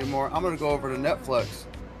Paramount anymore, I'm gonna go over to Netflix.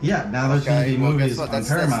 Yeah, now there's going to be movies on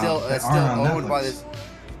Paramount that's still owned by this,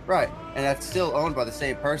 right? And that's still owned by the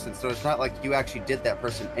same person. So it's not like you actually did that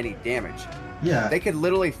person any damage. Yeah, They could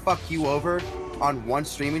literally fuck you over on one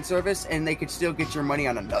streaming service, and they could still get your money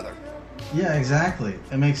on another. yeah, exactly.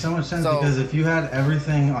 It makes so much sense because if you had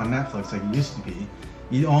everything on Netflix like it used to be,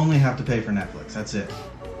 you'd only have to pay for Netflix. That's it.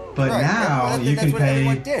 But Right. now you That's can what pay.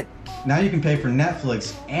 everyone did. Now you can pay for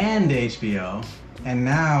Netflix and HBO, and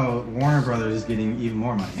now Warner Brothers is getting even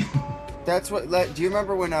more money. That's what. Do you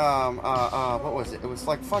remember when what was it? It was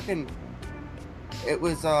like fucking. It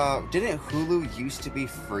was didn't Hulu used to be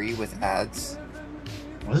free with ads?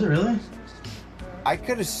 Was it really? I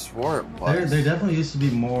could have swore it was. There definitely used to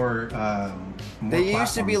be more. There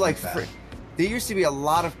used to be platforms like that. there used to be a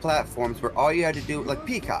lot of platforms where all you had to do, like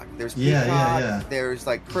Peacock. There's Yeah, Peacock. yeah. There's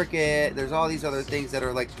like Cricket. There's all these other things that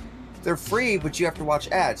are like, they're free, but you have to watch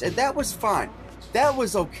ads, and that was fine. That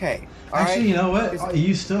was okay. All Actually, right? you know what?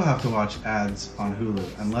 You still have to watch ads on Hulu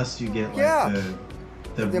unless you get like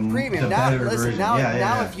the premium. the Now, better listen. version.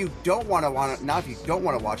 Now, if you don't want to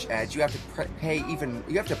watch ads, you have to pay.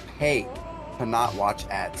 You have to pay to not watch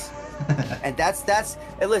ads. And that's.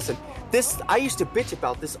 And listen, I used to bitch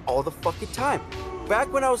about this all the fucking time.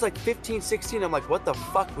 Back when I was like 15, 16, I'm like, what the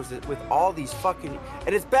fuck was it with all these fucking...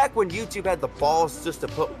 And it's back when YouTube had the balls just to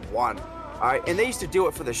put one. All right, and they used to do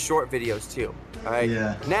it for the short videos too. All right.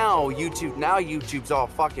 Yeah. Now YouTube's all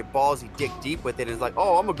fucking ballsy, dick deep with it. And it's like,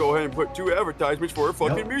 oh, I'm gonna go ahead and put 2 advertisements for a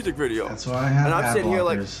fucking music video. That's why I have And I'm ad sitting here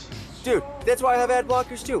like, blockers. dude, that's why I have ad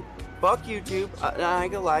blockers too. Fuck YouTube. I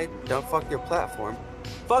ain't gonna lie. Don't fuck their platform.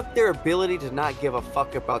 Fuck their ability to not give a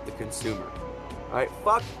fuck about the consumer. All right.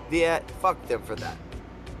 Fuck them for that.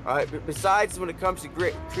 All right. But besides, when it comes to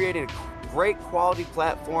creating a great quality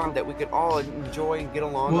platform that we can all enjoy and get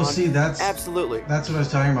along on. Well, see, absolutely. That's what I was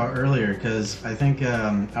talking about earlier, because I think I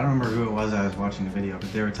don't remember who it was I was watching the video,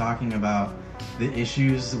 but they were talking about the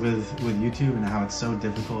issues with YouTube and how it's so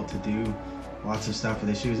difficult to do lots of stuff with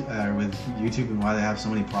issues with YouTube and why they have so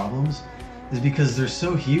many problems is because they're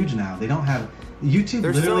so huge now. They don't have YouTube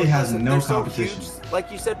literally has no competition. So huge,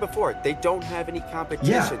 like you said before, they don't have any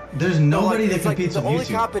competition. Yeah, there's nobody that competes with YouTube. The only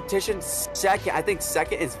competition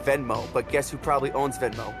second is Venmo, but guess who probably owns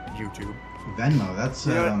Venmo? YouTube. Venmo,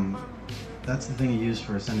 that's the thing you use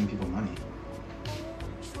for sending people money.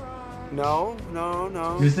 No.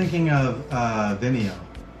 You're thinking of Vimeo.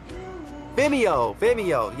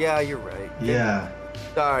 Vimeo. Yeah, you're right. Yeah.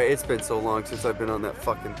 Sorry, it's been so long since I've been on that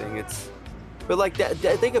fucking thing. But like that,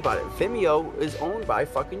 think about it. Vimeo is owned by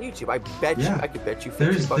fucking YouTube. I bet you. I could bet you $50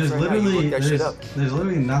 there's right literally, now. You look that shit up. There's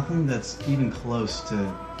literally nothing that's even close to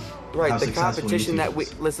right. how The successful competition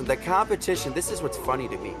YouTube is. the competition. This is what's funny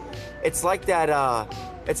to me. It's like that.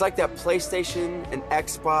 It's like that PlayStation and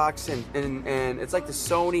Xbox and it's like the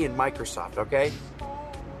Sony and Microsoft. Okay.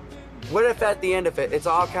 What if at the end of it, it's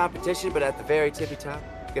all competition, but at the very tippy top,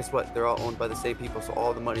 guess what? They're all owned by the same people, so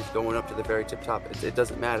all the money's going up to the very tip top. It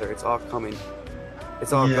doesn't matter. It's all coming.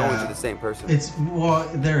 It's all going to the same person.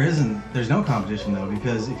 There's no competition though,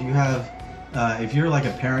 because if you have, if you're like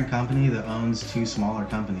a parent company that owns 2 smaller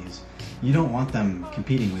companies, you don't want them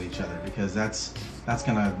competing with each other because that's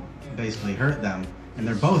gonna basically hurt them, and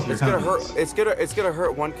they're both your companies. It's gonna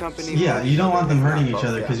hurt one company. Yeah, you don't want them hurting each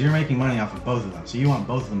other because you're making money off of both of them, so you want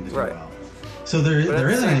both of them to do well. So there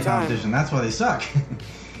isn't any competition. That's why they suck.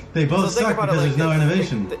 They both suck because there's no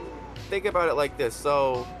innovation. Think about it like this.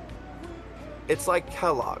 So it's like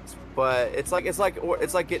Kellogg's, but it's like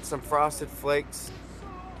getting some Frosted Flakes,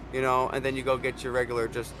 and then you go get your regular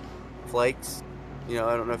just flakes. I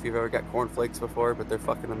don't know if you've ever got corn flakes before, but they're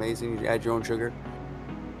fucking amazing. You add your own sugar.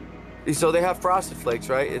 So they have Frosted Flakes,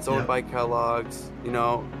 right? It's owned by Kellogg's,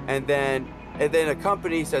 and then a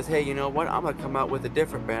company says, hey, you know what? I'm gonna come out with a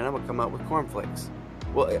different brand. I'm gonna come out with corn flakes.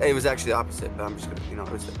 Well, it was actually the opposite, but I'm just gonna,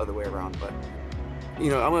 it was the other way around. But I'm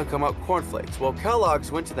gonna come out with corn flakes. Well,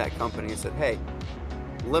 Kellogg's went to that company and said, hey,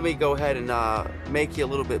 let me go ahead and make you a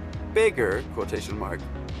little bit bigger, quotation mark,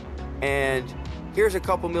 and here's a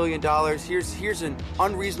couple $1 million. Here's an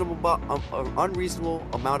unreasonable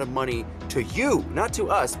amount of money to you, not to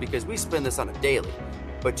us, because we spend this on a daily,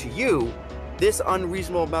 but to you, this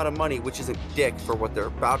unreasonable amount of money, which isn't dick for what they're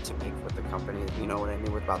about to make with the company, you know what I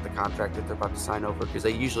mean, about the contract that they're about to sign over, because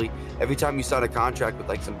they usually, every time you sign a contract with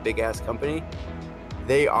like some big ass company,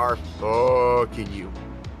 they are fucking you.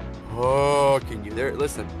 They're,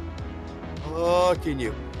 listen, fucking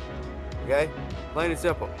you. Okay? Plain and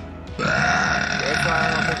simple. That's why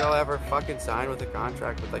I don't think I'll ever fucking sign with a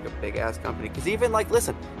contract with like a big ass company. Because even like,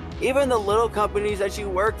 listen, even the little companies that you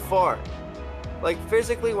work for, like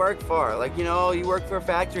physically work for, like, you know, you work for a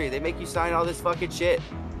factory, they make you sign all this fucking shit.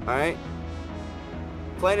 All right?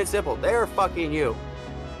 Plain and simple. They're fucking you.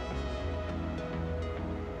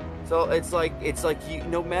 So it's like you,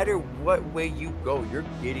 no matter what way you go, you're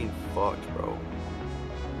getting fucked, bro.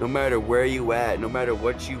 No matter where you at, no matter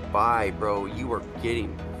what you buy, bro, you are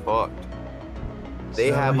getting fucked. They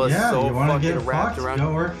have us so fucking wrapped around.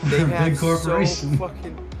 Go work for a big corporation.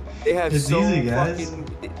 They have it's so easy, guys. fucking,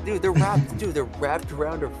 dude. They're wrapped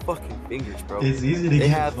around their fucking fingers, bro. It's easy to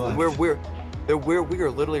get fucked. We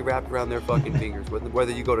are literally wrapped around their fucking fingers.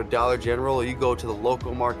 Whether you go to Dollar General or you go to the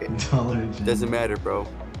local market, doesn't matter, bro.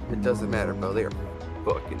 It doesn't matter, bro. They are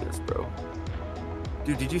fucking this, bro.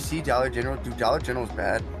 Dude, did you see Dollar General? Dude, Dollar General's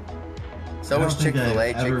bad. So is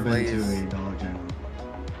Chick-fil-A. Chick-fil-A is... Ever been to a Dollar General?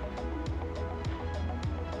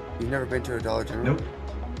 You've never been to a Dollar General? Nope.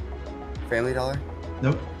 Family Dollar?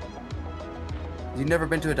 Nope. You've never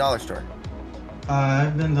been to a dollar store?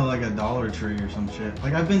 I've been to like a Dollar Tree or some shit.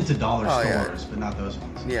 Like I've been to dollar stores, yeah. But not those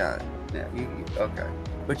ones. Yeah. Okay.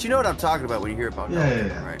 But you know what I'm talking about when you hear about Dollar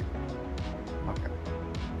General, right? Okay.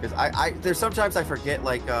 Because I there's sometimes I forget,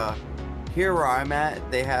 like here where I'm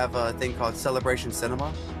at, they have a thing called Celebration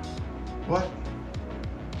Cinema. What?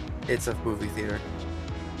 It's a movie theater.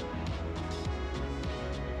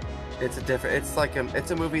 It's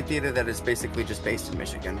a movie theater that is basically just based in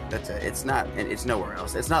Michigan. That's it. It's nowhere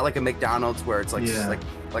else. It's not like a McDonald's where it's like just like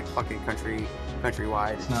fucking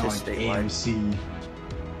countrywide. It's not just like statewide. AMC.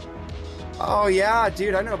 Oh yeah,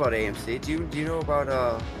 dude, I know about AMC. Do you know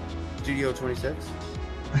about Studio 26?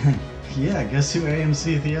 Yeah, guess who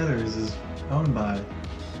AMC Theaters is owned by?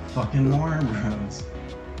 Fucking Warner Bros.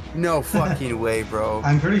 No fucking way, bro.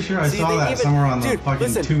 I'm pretty sure I saw that somewhere on the fucking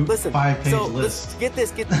 5-page list. Get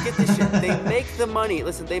this shit. They make the money.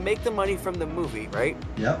 Listen, they make the money from the movie, right?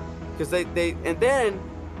 Yep. Because then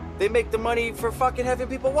they make the money for fucking having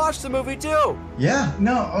people watch the movie too. Yeah.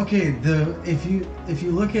 No. Okay. If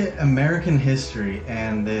you look at American history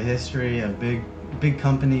and the history of big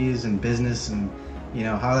companies and business and you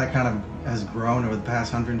know how that kind of has grown over the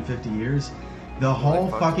past 150 years, the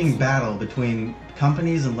whole fucking battle between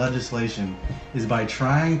companies and legislation is by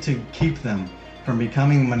trying to keep them from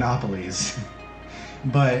becoming monopolies.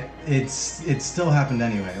 But it's still happened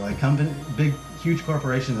anyway. Like huge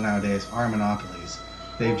corporations nowadays are monopolies.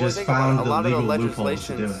 They've just found the legal loopholes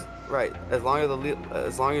to do it. Right. As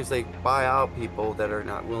long as they buy out people that are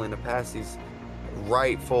not willing to pass these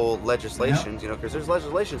rightful legislations, you know, because there's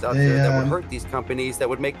legislations out there that would hurt these companies, that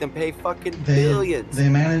would make them pay fucking billions. They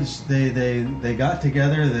managed. They got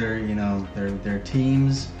together their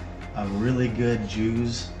teams of really good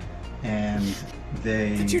Jews, and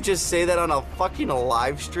they. Did you just say that on a fucking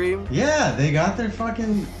live stream? Yeah, they got their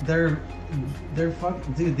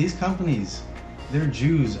dude. These companies, their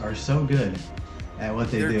Jews are so good at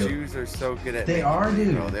what they do. Their Jews are so good at. They are,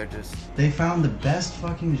 dude. They're just. They found the best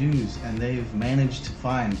fucking Jews, and they've managed to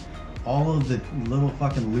find all of the little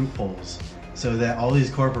fucking loopholes, so that all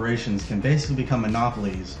these corporations can basically become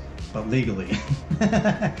monopolies, but legally.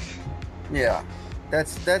 Yeah,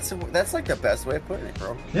 that's like the best way of putting it,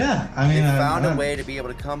 bro. Yeah, I mean, they found a way to be able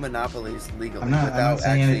to become monopolies legally. I'm not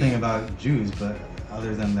saying anything about Jews, but.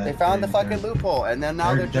 Other than that, they found the fucking loophole, and then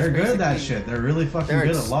now they're good at that shit. They're really fucking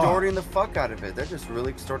good at law. They're extorting the fuck out of it. They're just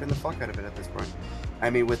really extorting the fuck out of it at this point. I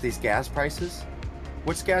mean, with these gas prices,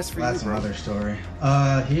 what's gas for you, bro? That's another story.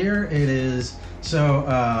 Here it is. So,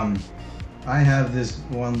 I have this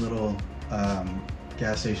one little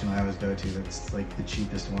gas station I always go to that's like the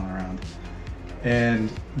cheapest one around, and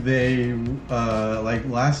they like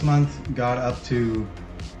last month got up to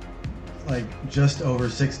like just over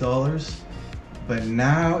 $6. But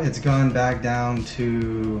now it's gone back down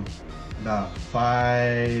to about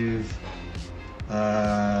around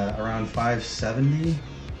 $5.70.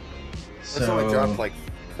 It's only dropped like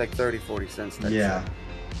 30-40 cents. Yeah.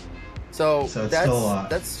 So it's still a lot.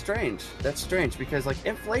 That's strange. That's strange because like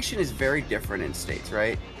inflation is very different in states,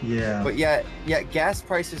 right? Yeah. But yet gas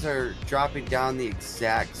prices are dropping down the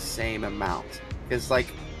exact same amount. Because like,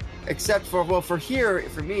 except for for here,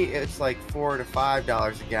 for me, it's like $4 to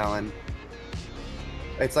 $5 a gallon.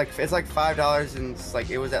 it's like $5, and it's like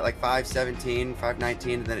it was at like 5.17,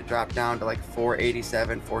 5.19, and then it dropped down to like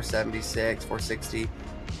 4.87, 4.76, 4.60.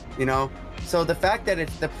 You know, so the fact that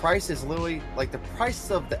the price is literally like the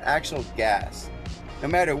price of the actual gas, no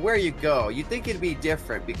matter where you go, you'd think it'd be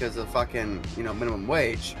different because of fucking, you know, minimum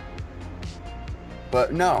wage.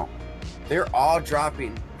 But no, they're all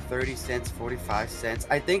dropping 30 cents, 45 cents.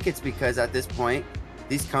 I think it's because at this point,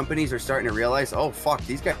 these companies are starting to realize, oh fuck,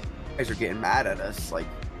 these guys are getting mad at us. Like,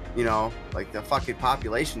 you know, like the fucking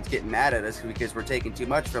population's getting mad at us because we're taking too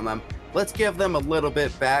much from them. Let's give them a little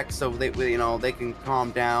bit back so they, you know, they can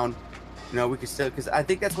calm down. You know, we can still, because I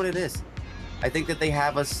think that's what it is. I think that they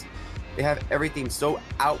have everything so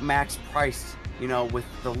outmaxed priced, you know, with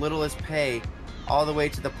the littlest pay, all the way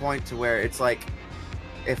to the point to where it's like,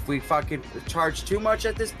 if we fucking charge too much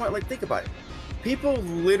at this point, like think about it. People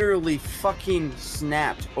literally fucking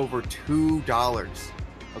snapped over $2.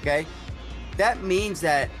 Okay? That means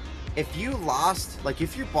that if you lost, like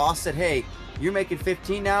if your boss said, hey, you're making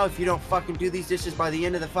 15 now, if you don't fucking do these dishes by the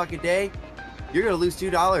end of the fucking day, you're gonna lose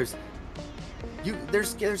 $2.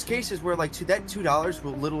 There's cases where like that $2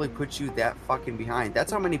 will literally put you that fucking behind.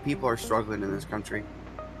 That's how many people are struggling in this country.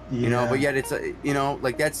 Yeah. You know, but yet it's you know,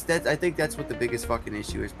 like that's I think that's what the biggest fucking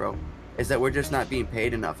issue is, bro. Is that we're just not being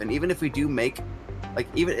paid enough. And even if we do make, like,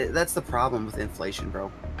 even that's the problem with inflation,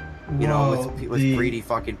 bro. You know, with greedy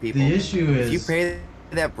fucking people. The issue is, if you pay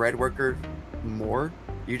that bread worker more,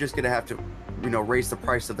 you're just gonna have to, you know, raise the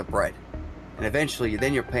price of the bread, and eventually,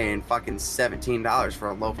 then you're paying fucking $17 for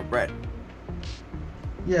a loaf of bread.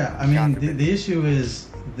 Yeah, I mean, the issue is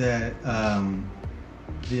that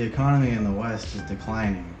the economy in the West is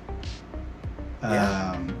declining.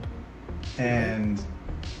 And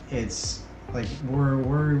it's like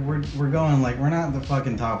we're going, like, we're not at the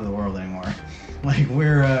fucking top of the world anymore. Like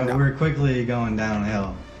we're quickly going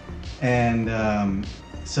downhill, and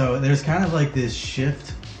so there's kind of like this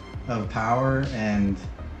shift of power and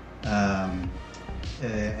you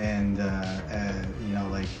know,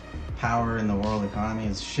 like power in the world economy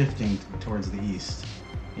is shifting towards the east.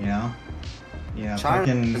 You know, China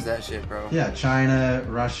fucking does that shit, bro. Yeah, China,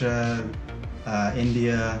 Russia,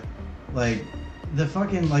 India, like the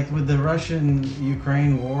fucking, like with the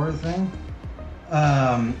Russian-Ukraine war thing.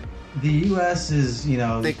 The U.S. is, you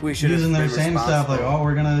know, using their same stuff, like, oh,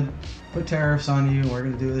 we're gonna put tariffs on you, we're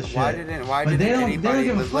gonna do this shit. Why but they don't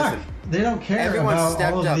give a fuck. They don't care about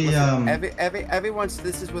all of the everyone's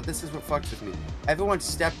this is what fucks with me. Everyone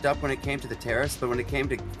stepped up when it came to the tariffs, but when it came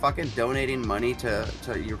to fucking donating money to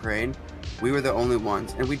Ukraine, we were the only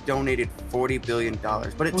ones, and we donated $40 billion.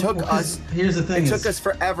 But it took us. Here's the thing: it took us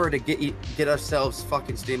forever to get ourselves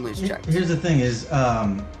fucking stimulus checks. Here's the thing: is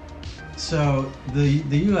so the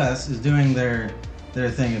U.S. is doing their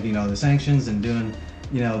thing of, you know, the sanctions and doing,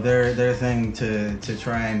 you know, their thing to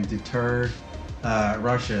try and deter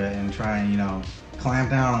Russia and try and, you know,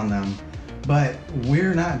 clamp down on them. But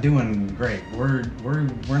we're not doing great. We're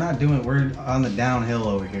not doing. We're on the downhill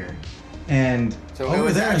over here. And so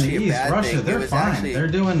over there in the east, Russia, they're fine. They're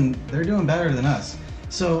doing better than us.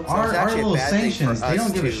 So our little sanctions, they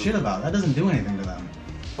don't give a shit about. That doesn't do anything to them.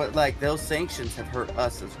 But like, those sanctions have hurt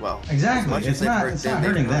us as well. Exactly. It's not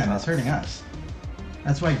hurting them. It's hurting us.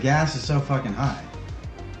 That's why gas is so fucking high.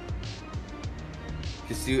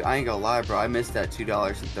 Cause I ain't gonna lie, bro. I missed that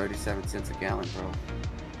 $2.37 a gallon, bro.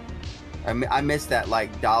 I missed that like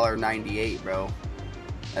 $1.98, bro.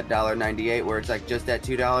 That $1.98 where it's like just that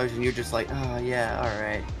 $2 and you're just like, oh yeah, all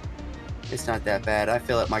right. It's not that bad. I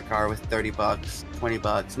fill up my car with $30,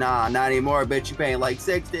 $20. Nah, not anymore, bitch. You paying like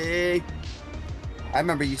 60. I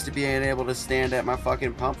remember used to being able to stand at my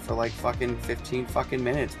fucking pump for like fucking 15 fucking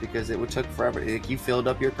minutes because it would took forever. Like, you filled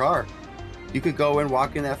up your car. You could go and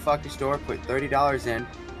walk in that fucking store, put $30 in,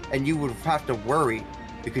 and you would have to worry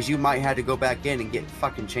because you might have to go back in and get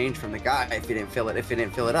fucking change from the guy if it didn't fill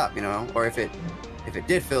it up, you know, or if it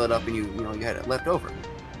did fill it up and you had it left over.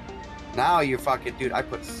 Now you're fucking, dude, I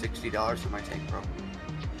put $60 in my tank, bro.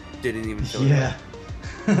 Didn't even fill it up.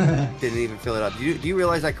 Didn't even fill it up. Do you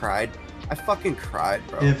realize I cried? I fucking cried,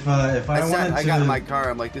 bro. If I got in my car,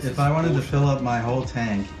 I'm like, this is If I wanted bullshit. to fill up my whole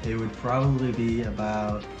tank, it would probably be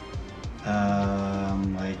about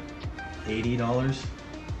like $80.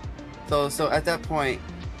 So at that point,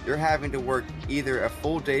 you're having to work either a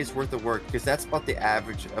full day's worth of work, because that's about the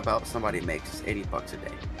average about somebody makes is $80 a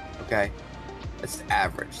day. Okay, that's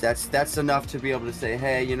average. That's enough to be able to say,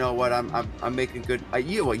 hey, you know what, I'm making good.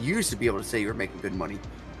 You used to be able to say you were making good money,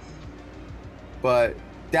 but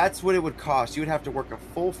that's what it would cost. You would have to work a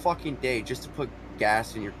full fucking day just to put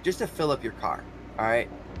gas in just to fill up your car. All right.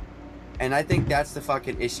 And I think that's the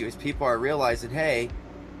fucking issue is people are realizing, hey,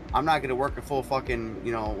 I'm not gonna work a full fucking,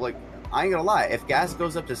 you know, like, I ain't gonna lie. If gas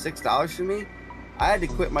goes up to $6 for me, I had to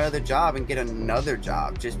quit my other job and get another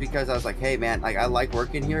job just because I was like, hey man, like I like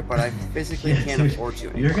working here, but I physically Yeah, can't dude, afford to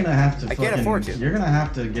anymore. You're gonna have to. I can't afford to. You're gonna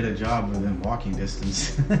have to get a job within walking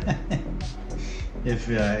distance. if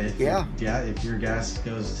your gas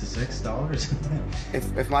goes to $6.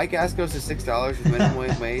 If my gas goes to $6 with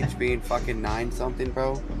minimum wage being fucking 9 something,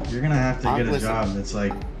 bro. You're gonna have to get a listen. job that's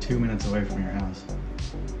like 2 minutes away from your house.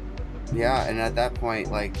 Yeah, and at that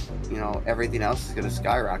point, like, you know, everything else is gonna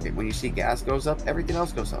skyrocket. When you see gas goes up, everything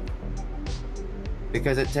else goes up.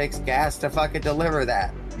 Because it takes gas to fucking deliver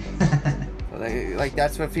that. So like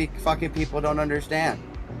that's what fucking people don't understand.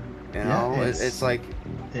 You know, Yeah, it's like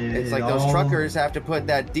those truckers have to put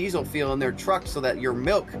that diesel fuel in their truck so that your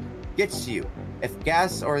milk gets to you. If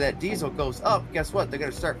gas or that diesel goes up, guess what? They're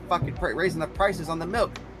gonna start fucking raising the prices on the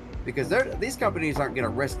milk because these companies aren't gonna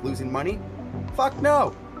risk losing money. Fuck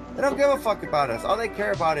no. They don't give a fuck about us. All they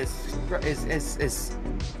care about is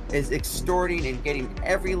extorting and getting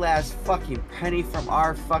every last fucking penny from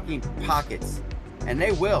our fucking pockets. And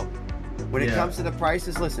they will. When it comes to the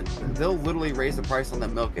prices, listen, they'll literally raise the price on the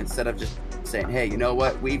milk instead of just saying, hey, you know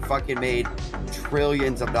what? We fucking made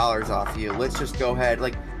trillions of dollars off you. Let's just go ahead.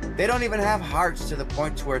 Like, they don't even have hearts to the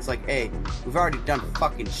point to where it's like, hey, we've already done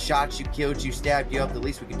fucking shots you, killed you, stabbed you up. The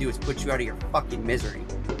least we can do is put you out of your fucking misery.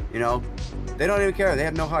 You know? They don't even care. They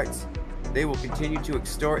have no hearts. They will continue to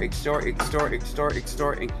extort, and continue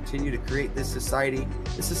to create this society.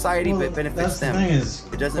 The society that benefits them. That's the thing is,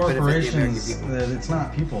 it doesn't benefit the American people. It's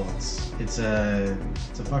not people. It's a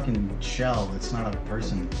fucking shell. It's not a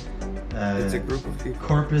person. It's a group of people.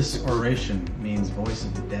 Corpus oration means voice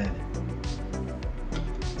of the dead.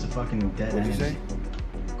 It's a fucking dead What'd entity. you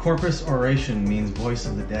say? Corpus oration means voice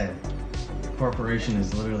of the dead. Corporation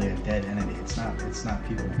is literally a dead entity. It's not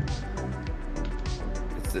people.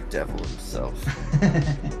 It's the devil himself.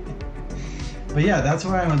 But yeah, that's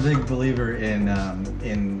why I'm a big believer in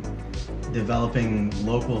developing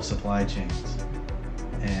local supply chains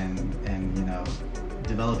and you know,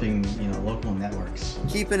 developing, you know, local networks.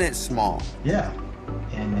 Keeping it small. Yeah.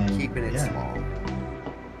 And then Keeping it small.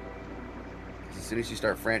 As soon as you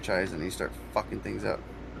start franchising, you start fucking things up.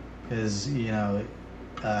 Because, you know,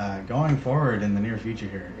 going forward in the near future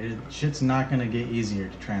here, shit's not going to get easier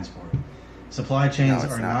to transport. Supply chains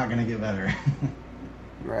are not going to get better.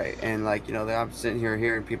 Right, and like, you know, I'm sitting here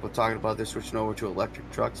hearing people talking about they're switching over to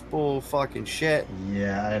electric trucks. Bull fucking shit.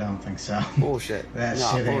 Yeah, I don't think so. Bullshit. That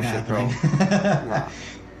shit ain't happening. Nah.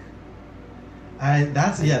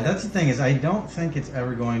 That's the thing is I don't think it's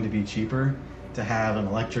ever going to be cheaper to have an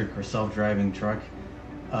electric or self-driving truck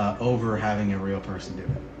over having a real person do it.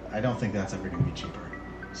 I don't think that's ever going to be cheaper.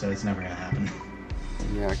 So it's never going to happen.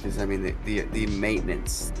 Yeah, because I mean the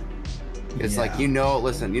maintenance. It's like, you know,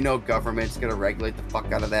 listen, you know, government's gonna regulate the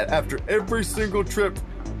fuck out of that after every single trip.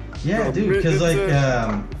 Yeah, dude, because like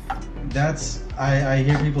that's I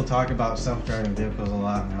hear people talk about self-driving vehicles a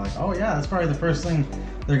lot, and they're like, oh yeah, that's probably the first thing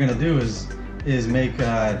they're gonna do is make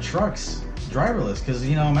trucks driverless. Because,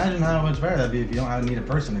 you know, imagine how much better that'd be if you don't need a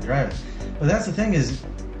person to drive it. But that's the thing is,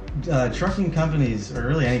 trucking companies, or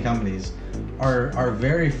really any companies, are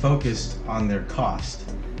very focused on their cost.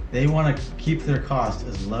 They want to keep their cost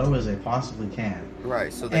as low as they possibly can.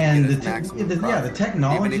 Right, so they get the maximum profit. The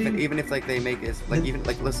technology. Even if like they make it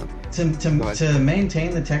like listen. To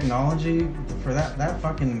maintain the technology for that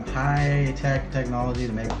fucking high tech technology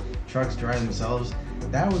to make trucks drive themselves,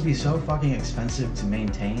 that would be so fucking expensive to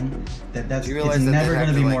maintain it's never going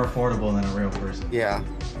to be more affordable than a real person. Yeah,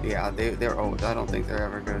 they're old. I don't think they're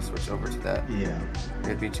ever going to switch over to that. Yeah,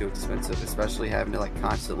 it'd be too expensive, especially having to like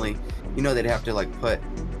constantly, you know, they'd have to like put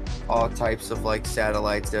all types of like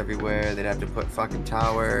satellites everywhere. They'd have to put fucking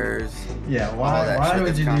towers. Yeah, why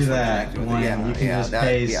would you do that when you can just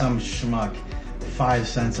pay some schmuck 5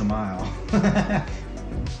 cents a mile?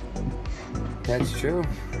 That's true.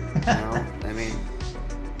 You know, I mean,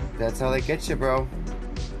 that's how they get you, bro.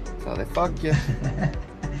 That's how they fuck you.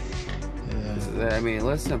 Yeah. I mean,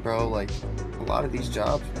 listen, bro, like, a lot of these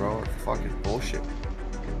jobs, bro, are fucking bullshit.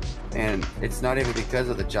 And it's not even because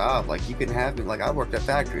of the job. Like, you can have me, like, I worked at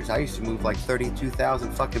factories. I used to move like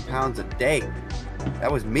 32,000 fucking pounds a day. That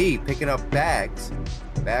was me picking up bags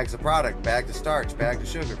of product, bags of starch, bags of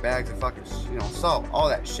sugar, bags of fucking, you know, salt, all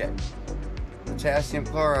that shit. Potassium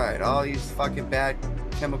chloride, all these fucking bad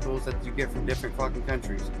chemicals that you get from different fucking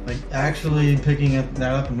countries. Like actually picking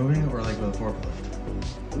that up and moving it, or like with a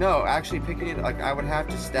forklift? No, actually picking it, like I would have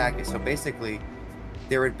to stack it. So basically,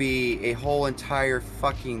 there would be a whole entire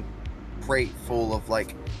fucking crate full of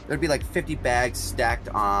like, there'd be like 50 bags stacked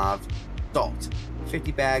of salt,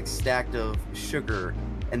 50 bags stacked of sugar,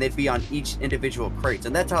 and they'd be on each individual crates,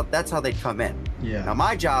 and that's how they'd come in. Yeah. Now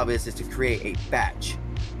my job is to create a batch,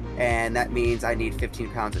 and that means I need 15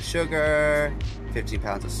 pounds of sugar, 15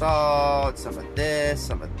 pounds of salt, some of this,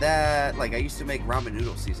 some of that. Like I used to make ramen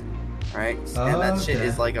noodle seasoning, right? And that shit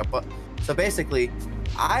is like so basically,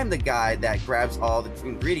 I'm the guy that grabs all the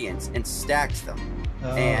ingredients and stacks them.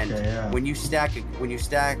 When you stack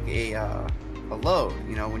a load,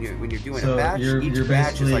 you know, when you're doing a batch, you're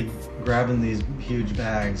batch is like grabbing these huge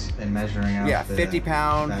bags and measuring out. 50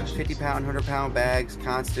 pound, 100 pound bags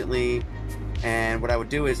constantly. And what I would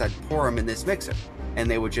do is I'd pour them in this mixer, and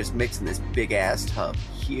they would just mix in this big ass tub,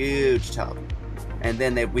 huge tub. And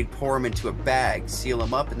then we'd pour them into a bag, seal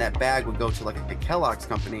them up, and that bag would go to like a Kellogg's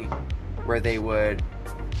company, where they would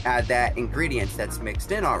add that ingredients that's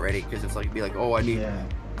mixed in already, because it's like it'd be like, oh, I need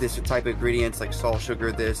this type of ingredients like salt,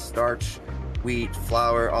 sugar, this, starch, wheat,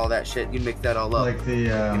 flour, all that shit. You mix that all up. Like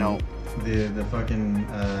the the fucking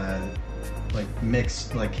like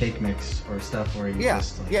mix, like cake mix or stuff where you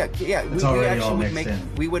just like, it's already all mixed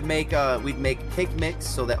in. We'd make cake mix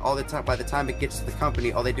so that all the time, by the time it gets to the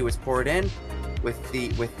company, all they do is pour it in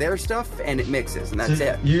with their stuff, and it mixes, and that's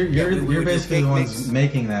it. You're basically the ones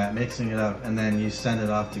mixing it up, and then you send it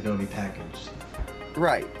off to go be packaged.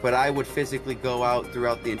 Right, but I would physically go out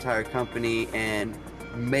throughout the entire company and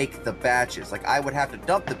make the batches. Like I would have to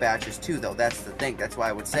dump the batches too, though. That's the thing. That's why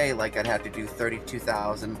I would say like I'd have to do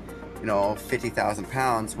 32,000, 50,000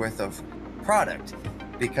 pounds worth of product,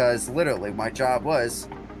 because literally my job was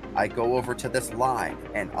I go over to this line,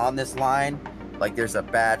 and on this line, like there's a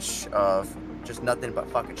batch of just nothing but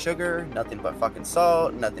fucking sugar, nothing but fucking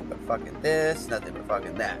salt, nothing but fucking this, nothing but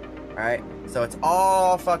fucking that. Alright? So it's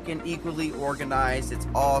all fucking equally organized. It's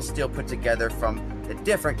all still put together from a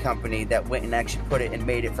different company that went and actually put it and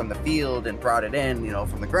made it from the field and brought it in,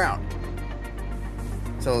 from the ground.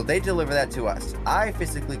 So they deliver that to us. I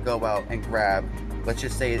physically go out and grab, let's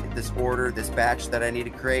just say this batch that I need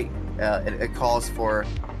to create, it calls for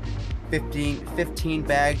 15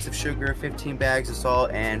 bags of sugar, 15 bags of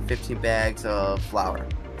salt, and 15 bags of flour.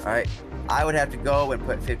 All right, I would have to go and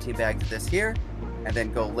put 15 bags of this here, and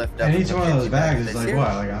then go lift up. And each one of those bags is like here.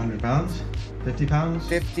 What, like 100 pounds? 50 pounds?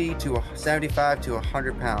 50 to 75 to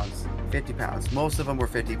 100 pounds. 50 pounds. Most of them were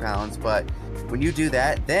 50 pounds, but when you do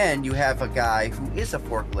that, then you have a guy who is a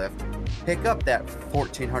forklift pick up that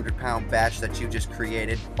 1,400 pound batch that you just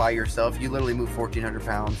created by yourself. You literally move 1,400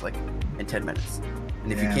 pounds like in 10 minutes.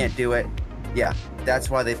 And if you can't do it, that's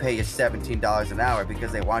why they pay you $17 an hour,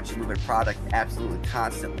 because they want you moving product absolutely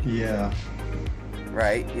constantly. Yeah.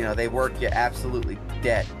 Right? They work you absolutely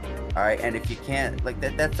dead. All right? And if you can't, like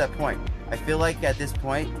that's that point. I feel like at this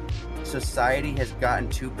point, society has gotten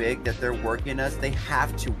too big that they're working us. They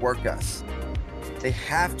have to work us. They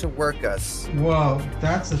have to work us. Well,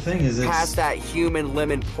 that's the thing, is it's past that human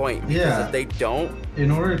limit point. Because if they don't,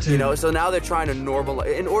 in order to, so now they're trying to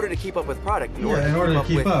normalize in order to keep up with product. In order to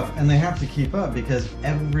keep up, and they have to keep up because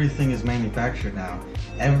everything is manufactured now.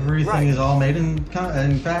 Everything is all made in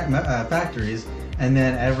factories, and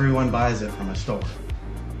then everyone buys it from a store.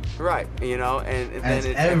 Right, and then it's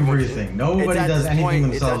everything. Nobody does anything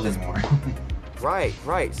themselves anymore.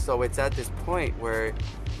 Right. So it's at this point where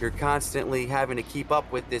you're constantly having to keep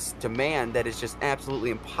up with this demand that is just absolutely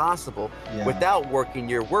impossible without working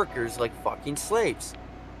your workers like fucking slaves.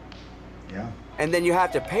 Yeah. And then you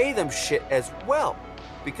have to pay them shit as well,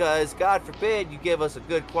 because God forbid you give us a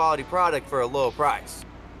good quality product for a low price.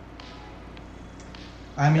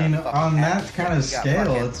 I mean, on that kind of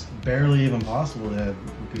scale, it's barely even possible to have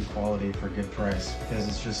good quality for a good price, because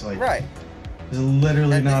it's just like there's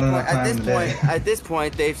literally not enough time in the day. At this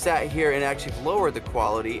point, they've sat here and actually lowered the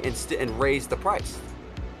quality and raised the price.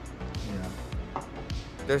 Yeah.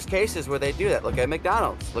 There's cases where they do that. Look at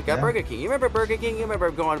McDonald's. Look at Burger King. You remember Burger King? You remember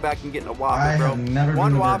going back and getting a Whopper, bro? I have never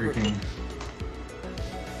been to Burger King.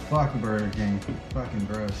 Fuck Burger King. Fucking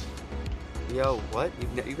gross. Yo, what?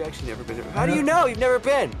 You've actually never been? How do you know you've never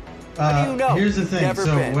been? How do you know? Here's the thing. Never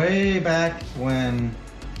been. Way back when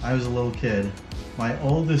I was a little kid, my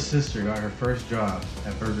oldest sister got her first job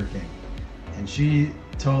at Burger King, and she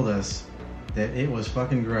told us that it was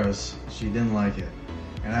fucking gross. She didn't like it.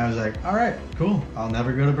 And I was like, all right, cool. I'll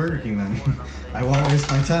never go to Burger King then. I won't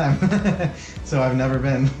waste my time. So I've never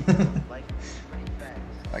been.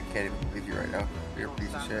 I can't even believe you right now. You're a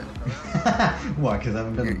piece of shit. What, because I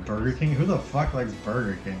haven't been to Burger King? Who the fuck likes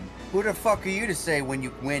Burger King? Who the fuck are you to say when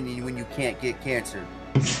you can't get cancer?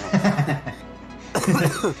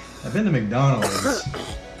 I've been to McDonald's,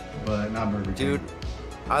 but not Burger King. Dude,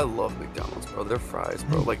 I love McDonald's, bro. Their fries,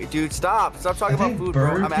 bro. Like, dude, stop talking about food,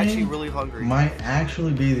 Burger bro. I'm actually King really hungry. Might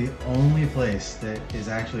actually be the only place that is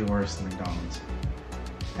actually worse than McDonald's.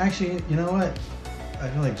 Actually, you know what? I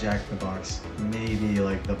feel like Jack in the Box may be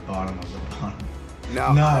like the bottom of the bottom. No,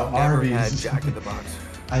 I've never Arby's. had Jack in the Box.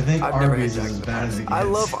 I think I've never Arby's had is Jack as bad as it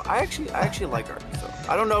gets. I actually like Arby's though.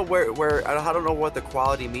 I don't know I don't know what the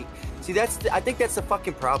quality meat. See, I think that's the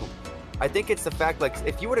fucking problem. I think it's the fact, like,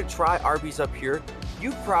 if you were to try Arby's up here,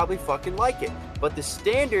 you'd probably fucking like it. But the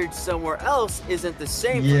standard somewhere else isn't the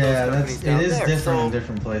same. Yeah, for those companies down it is there. different in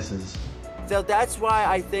different places. So that's why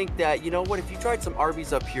I think that, you know what, if you tried some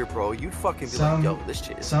Arby's up here, bro, you'd fucking be like, yo, this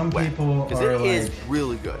shit is some people because are it is like,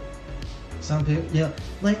 really good. Some people,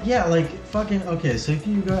 like fucking, okay, so if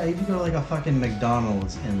you go to like a fucking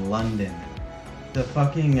McDonald's in London, the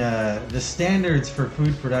fucking, the standards for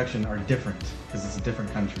food production are different because it's a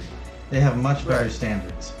different country. They have much better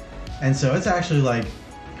standards. And so it's actually like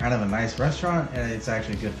kind of a nice restaurant and it's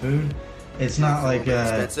actually good food. It's not like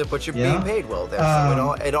expensive, but you're being paid well there.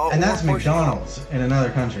 So it all and that's McDonald's in another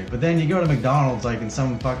country. But then you go to McDonald's like in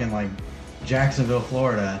some fucking like Jacksonville,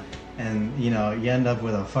 Florida, and you know you end up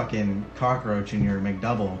with a fucking cockroach in your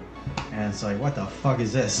McDouble, and it's like, what the fuck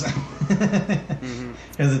is this?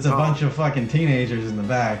 Because it's a bunch of fucking teenagers in the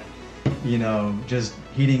back, you know, just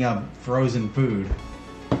heating up frozen food,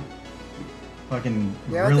 fucking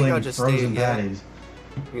grilling frozen patties.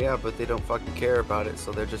 Yeah, but they don't fucking care about it,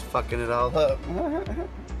 so they're just fucking it all up.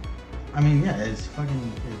 I mean, yeah, it's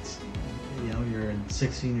you know, you're a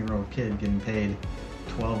 16-year-old kid getting paid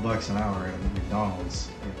 $12 an hour at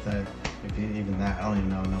McDonald's. If even that, I don't even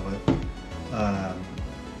know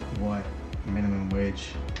what minimum wage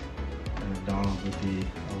at McDonald's would be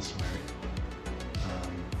elsewhere.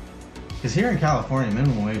 Because here in California,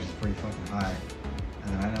 minimum wage is pretty fucking high,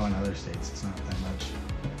 and then I know in other states it's not that much.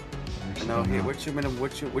 No, here, what's your minimum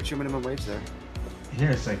wage there?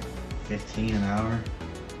 Here it's like 15 an hour.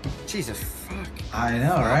 Jesus fuck. I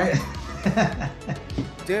know, right?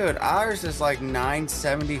 Dude, ours is like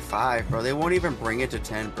 $9.75, bro. They won't even bring it to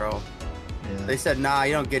 10, bro. Yeah. They said, nah,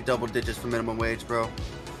 you don't get double digits for minimum wage, bro.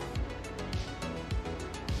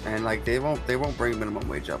 And like they won't bring minimum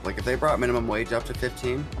wage up. Like if they brought minimum wage up to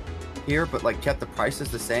 15 here, but like kept the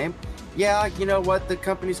prices the same, yeah, you know what? The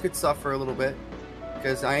companies could suffer a little bit.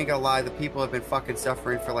 Because I ain't gonna lie, the people have been fucking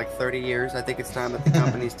suffering for like 30 years. I think it's time that the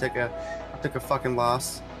companies took a fucking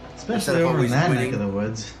loss. Especially over in that neck of the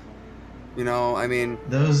woods. You know, I mean,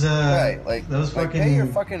 those those fucking pay your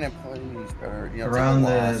fucking employees better. You know, around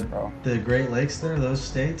bro. the Great Lakes there, those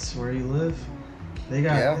states where you live, they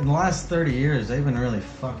got in the last 30 years they've been really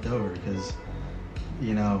fucked over because,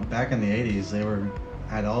 you know, back in the 80s they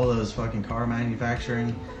had all those fucking car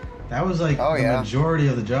manufacturing. That was like the majority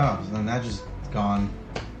of the jobs, and then that just gone.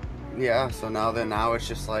 Yeah, so now it's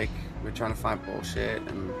just like we're trying to find bullshit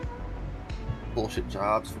and bullshit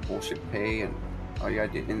jobs for bullshit pay, and all you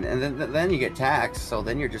gotta do, and then you get taxed, so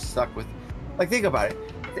then you're just stuck with, like, think about it.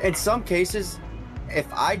 In some cases, if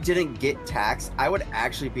I didn't get taxed, I would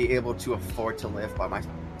actually be able to afford to live by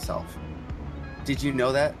myself. Did you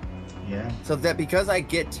know that? Yeah. So that because I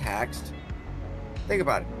get taxed, think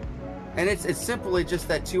about it, and it's simply just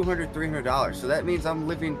that $200-$300. So that means I'm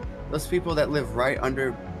living. Those people that live right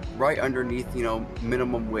underneath, you know,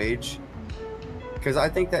 minimum wage. Because I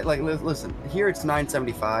think that, like, listen, here it's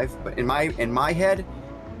 $9.75, but in my head,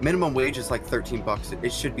 minimum wage is like $13.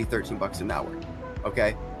 It should be $13 an hour,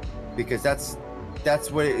 okay? Because that's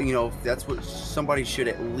what that's what somebody should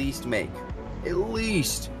at least make, you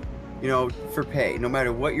know, for pay, no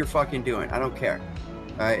matter what you're fucking doing. I don't care,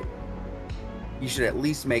 all right? You should at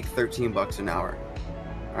least make $13 an hour,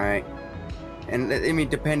 all right? And I mean,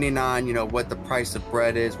 depending on, you know, what the price of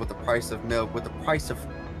bread is, what the price of milk, what the price of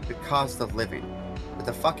the cost of living. But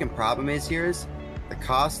the fucking problem is the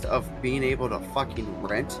cost of being able to fucking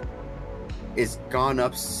rent is gone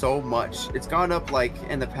up so much. It's gone up like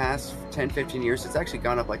in the past 10-15 years. It's actually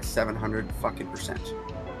gone up like 700 fucking %.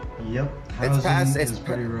 Yep. Housing is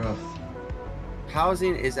pretty rough.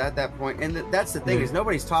 Housing is at that point, and that's the thing, is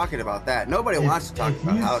nobody's talking about that. Nobody wants to talk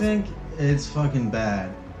about housing. If you think it's fucking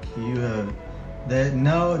bad, you have that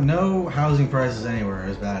no housing prices anywhere are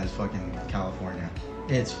as bad as fucking California.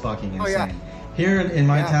 It's fucking insane. Yeah. Here in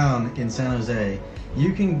my town in San Jose,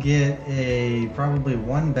 you can get a probably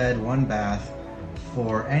 1 bed, 1 bath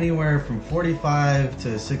for anywhere from $45,000 to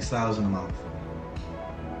 $6,000 a month.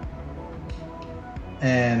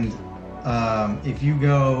 And if you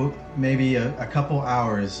go maybe a couple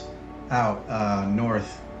hours out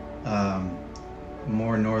north,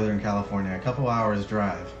 more northern California, a couple hours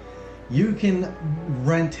drive, you can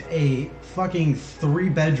rent a fucking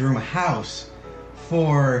 3-bedroom house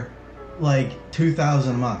for like $2,000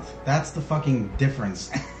 a month. That's the fucking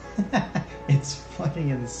difference. It's fucking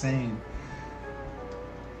insane.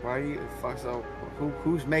 Why do you fuck so?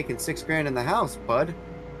 Who's making $6,000 in the house, bud?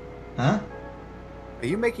 Huh? Are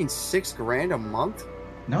you making $6,000 a month?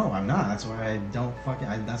 No, I'm not. That's why I don't fucking.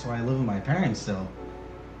 That's why I live with my parents still.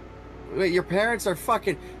 Wait, your parents are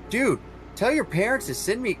fucking. Dude, tell your parents to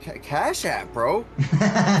send me Cash App, bro.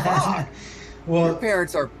 Fuck. Well, Your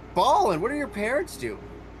parents are balling. What do your parents do?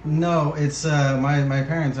 no, it's my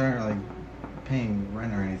parents aren't like paying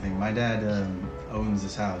rent or anything. My dad owns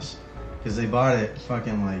this house because they bought it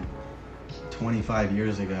fucking like 25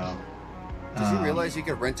 years ago. Does he realize you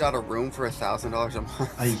could rent out a room for $1,000 a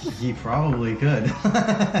month? He probably could.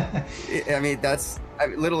 I mean,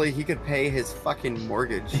 literally he could pay his fucking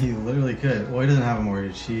mortgage. He literally could. Well, he doesn't have a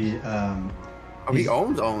mortgage. He He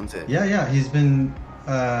owns it. Yeah. He's been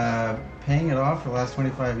paying it off for the last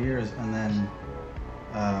 25 years, and then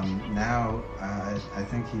now I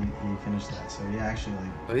think he finished that. So he actually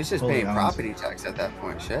like. But he's just fully paying owns property it. tax at that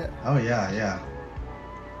point. Shit. Oh yeah.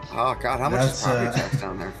 Oh god, how much is That's, property tax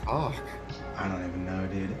down there? Fuck. I don't even know,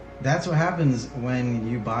 dude. That's what happens when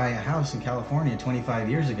you buy a house in California 25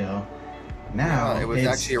 years ago. Now Yeah, it was it's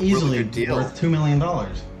actually a really easily good deal. worth $2 million.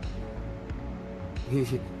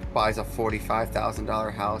 He buys a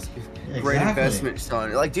 $45,000 house. Great Exactly. investment,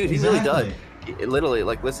 son. Like, dude, he really does. Literally,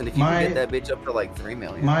 like, listen, if you can get that bitch up to like $3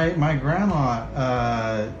 million. My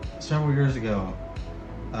grandma, several years ago,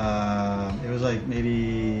 it was like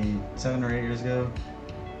maybe 7 or 8 years ago,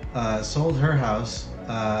 sold her house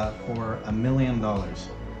for $1 million,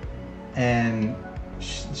 and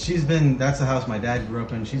that's the house my dad grew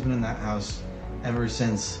up in. She's been in that house ever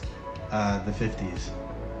since the 50s,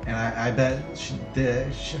 and I bet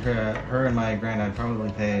her and my granddad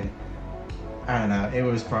probably paid, I don't know, it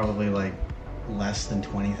was probably like less than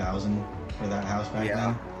 $20,000 for that house back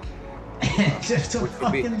then. And just Which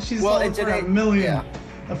would be- she well, sold and for today- $1 million yeah.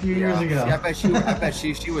 a few years ago. Yeah, I bet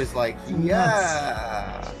she was like,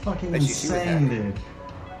 yeah. Fucking Bet she was insane, happy. dude.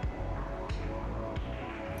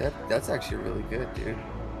 That's actually really good, dude.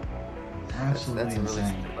 Absolutely That's a really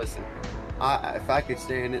insane. listen. If I could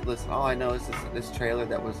stand it, listen. All I know is this trailer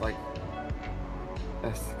that was like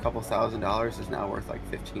a couple $1,000s is now worth like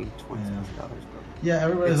 $15,000-$20,000, bro. Yeah,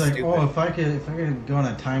 everybody's It's like, stupid. oh, if I could go on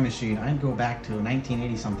a time machine, I'd go back to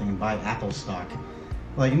 1980 something and buy Apple stock.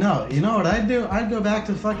 Like, no, you know what I'd do? I'd go back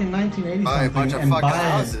to fucking 1980 Buy a something bunch of and fucking buy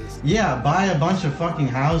houses. buy a bunch of fucking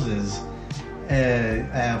houses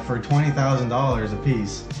for $20,000 a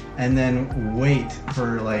piece, and then wait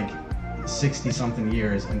for like 60 something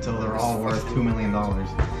years until they're all worth $2 million.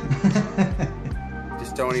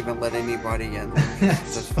 Just don't even let anybody in.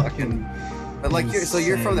 That's Just fucking. But like,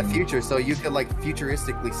 you're from the insane. future, so you could like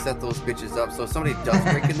futuristically set those bitches up. So if somebody does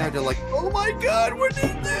break in there, they're like, "Oh my god, what is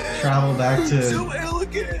this? Travel back to so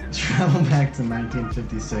elegant." travel back to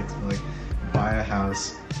 1956, like buy a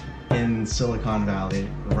house in Silicon Valley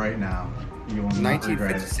right now. You will not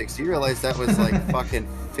regret it. 1956. You realize that was like fucking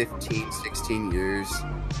 15, 16 years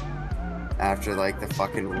after like the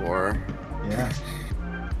fucking war. Yeah,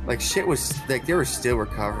 Like shit was like they were still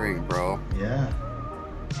recovering, bro. yeah,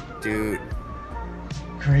 Dude.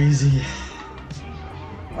 crazy.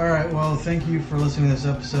 All right, well, thank you for listening to this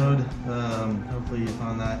episode. Hopefully you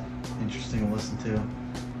found that interesting to listen to.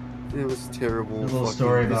 It was terrible. A little fucking-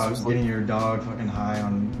 story this about was, getting your dog fucking high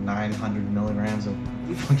on 900 milligrams of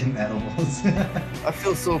fucking edibles. I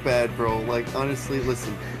feel so bad, bro. Like, honestly,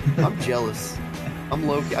 listen, I'm jealous. I'm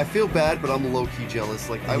low key. I feel bad, but I'm low key jealous.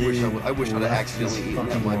 Like, I wish I'd Left this accidentally eaten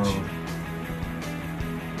that fucking much. world.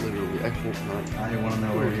 Literally, I hope not. I want to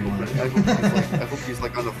know where he went. I hope he's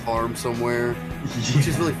like on a farm somewhere, which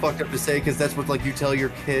is really fucked up to say because that's what like you tell your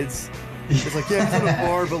kids. It's like, yeah, he's on a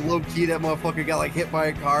farm, but low key that motherfucker got like hit by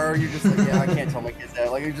a car. And you're just like, yeah, I can't tell my kids that.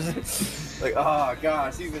 Like, you're just like, oh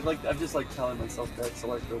gosh, even like I'm just like telling myself that,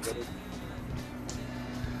 so I feel better.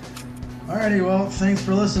 Alrighty, well, thanks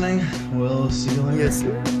for listening. We'll see you later. Yes.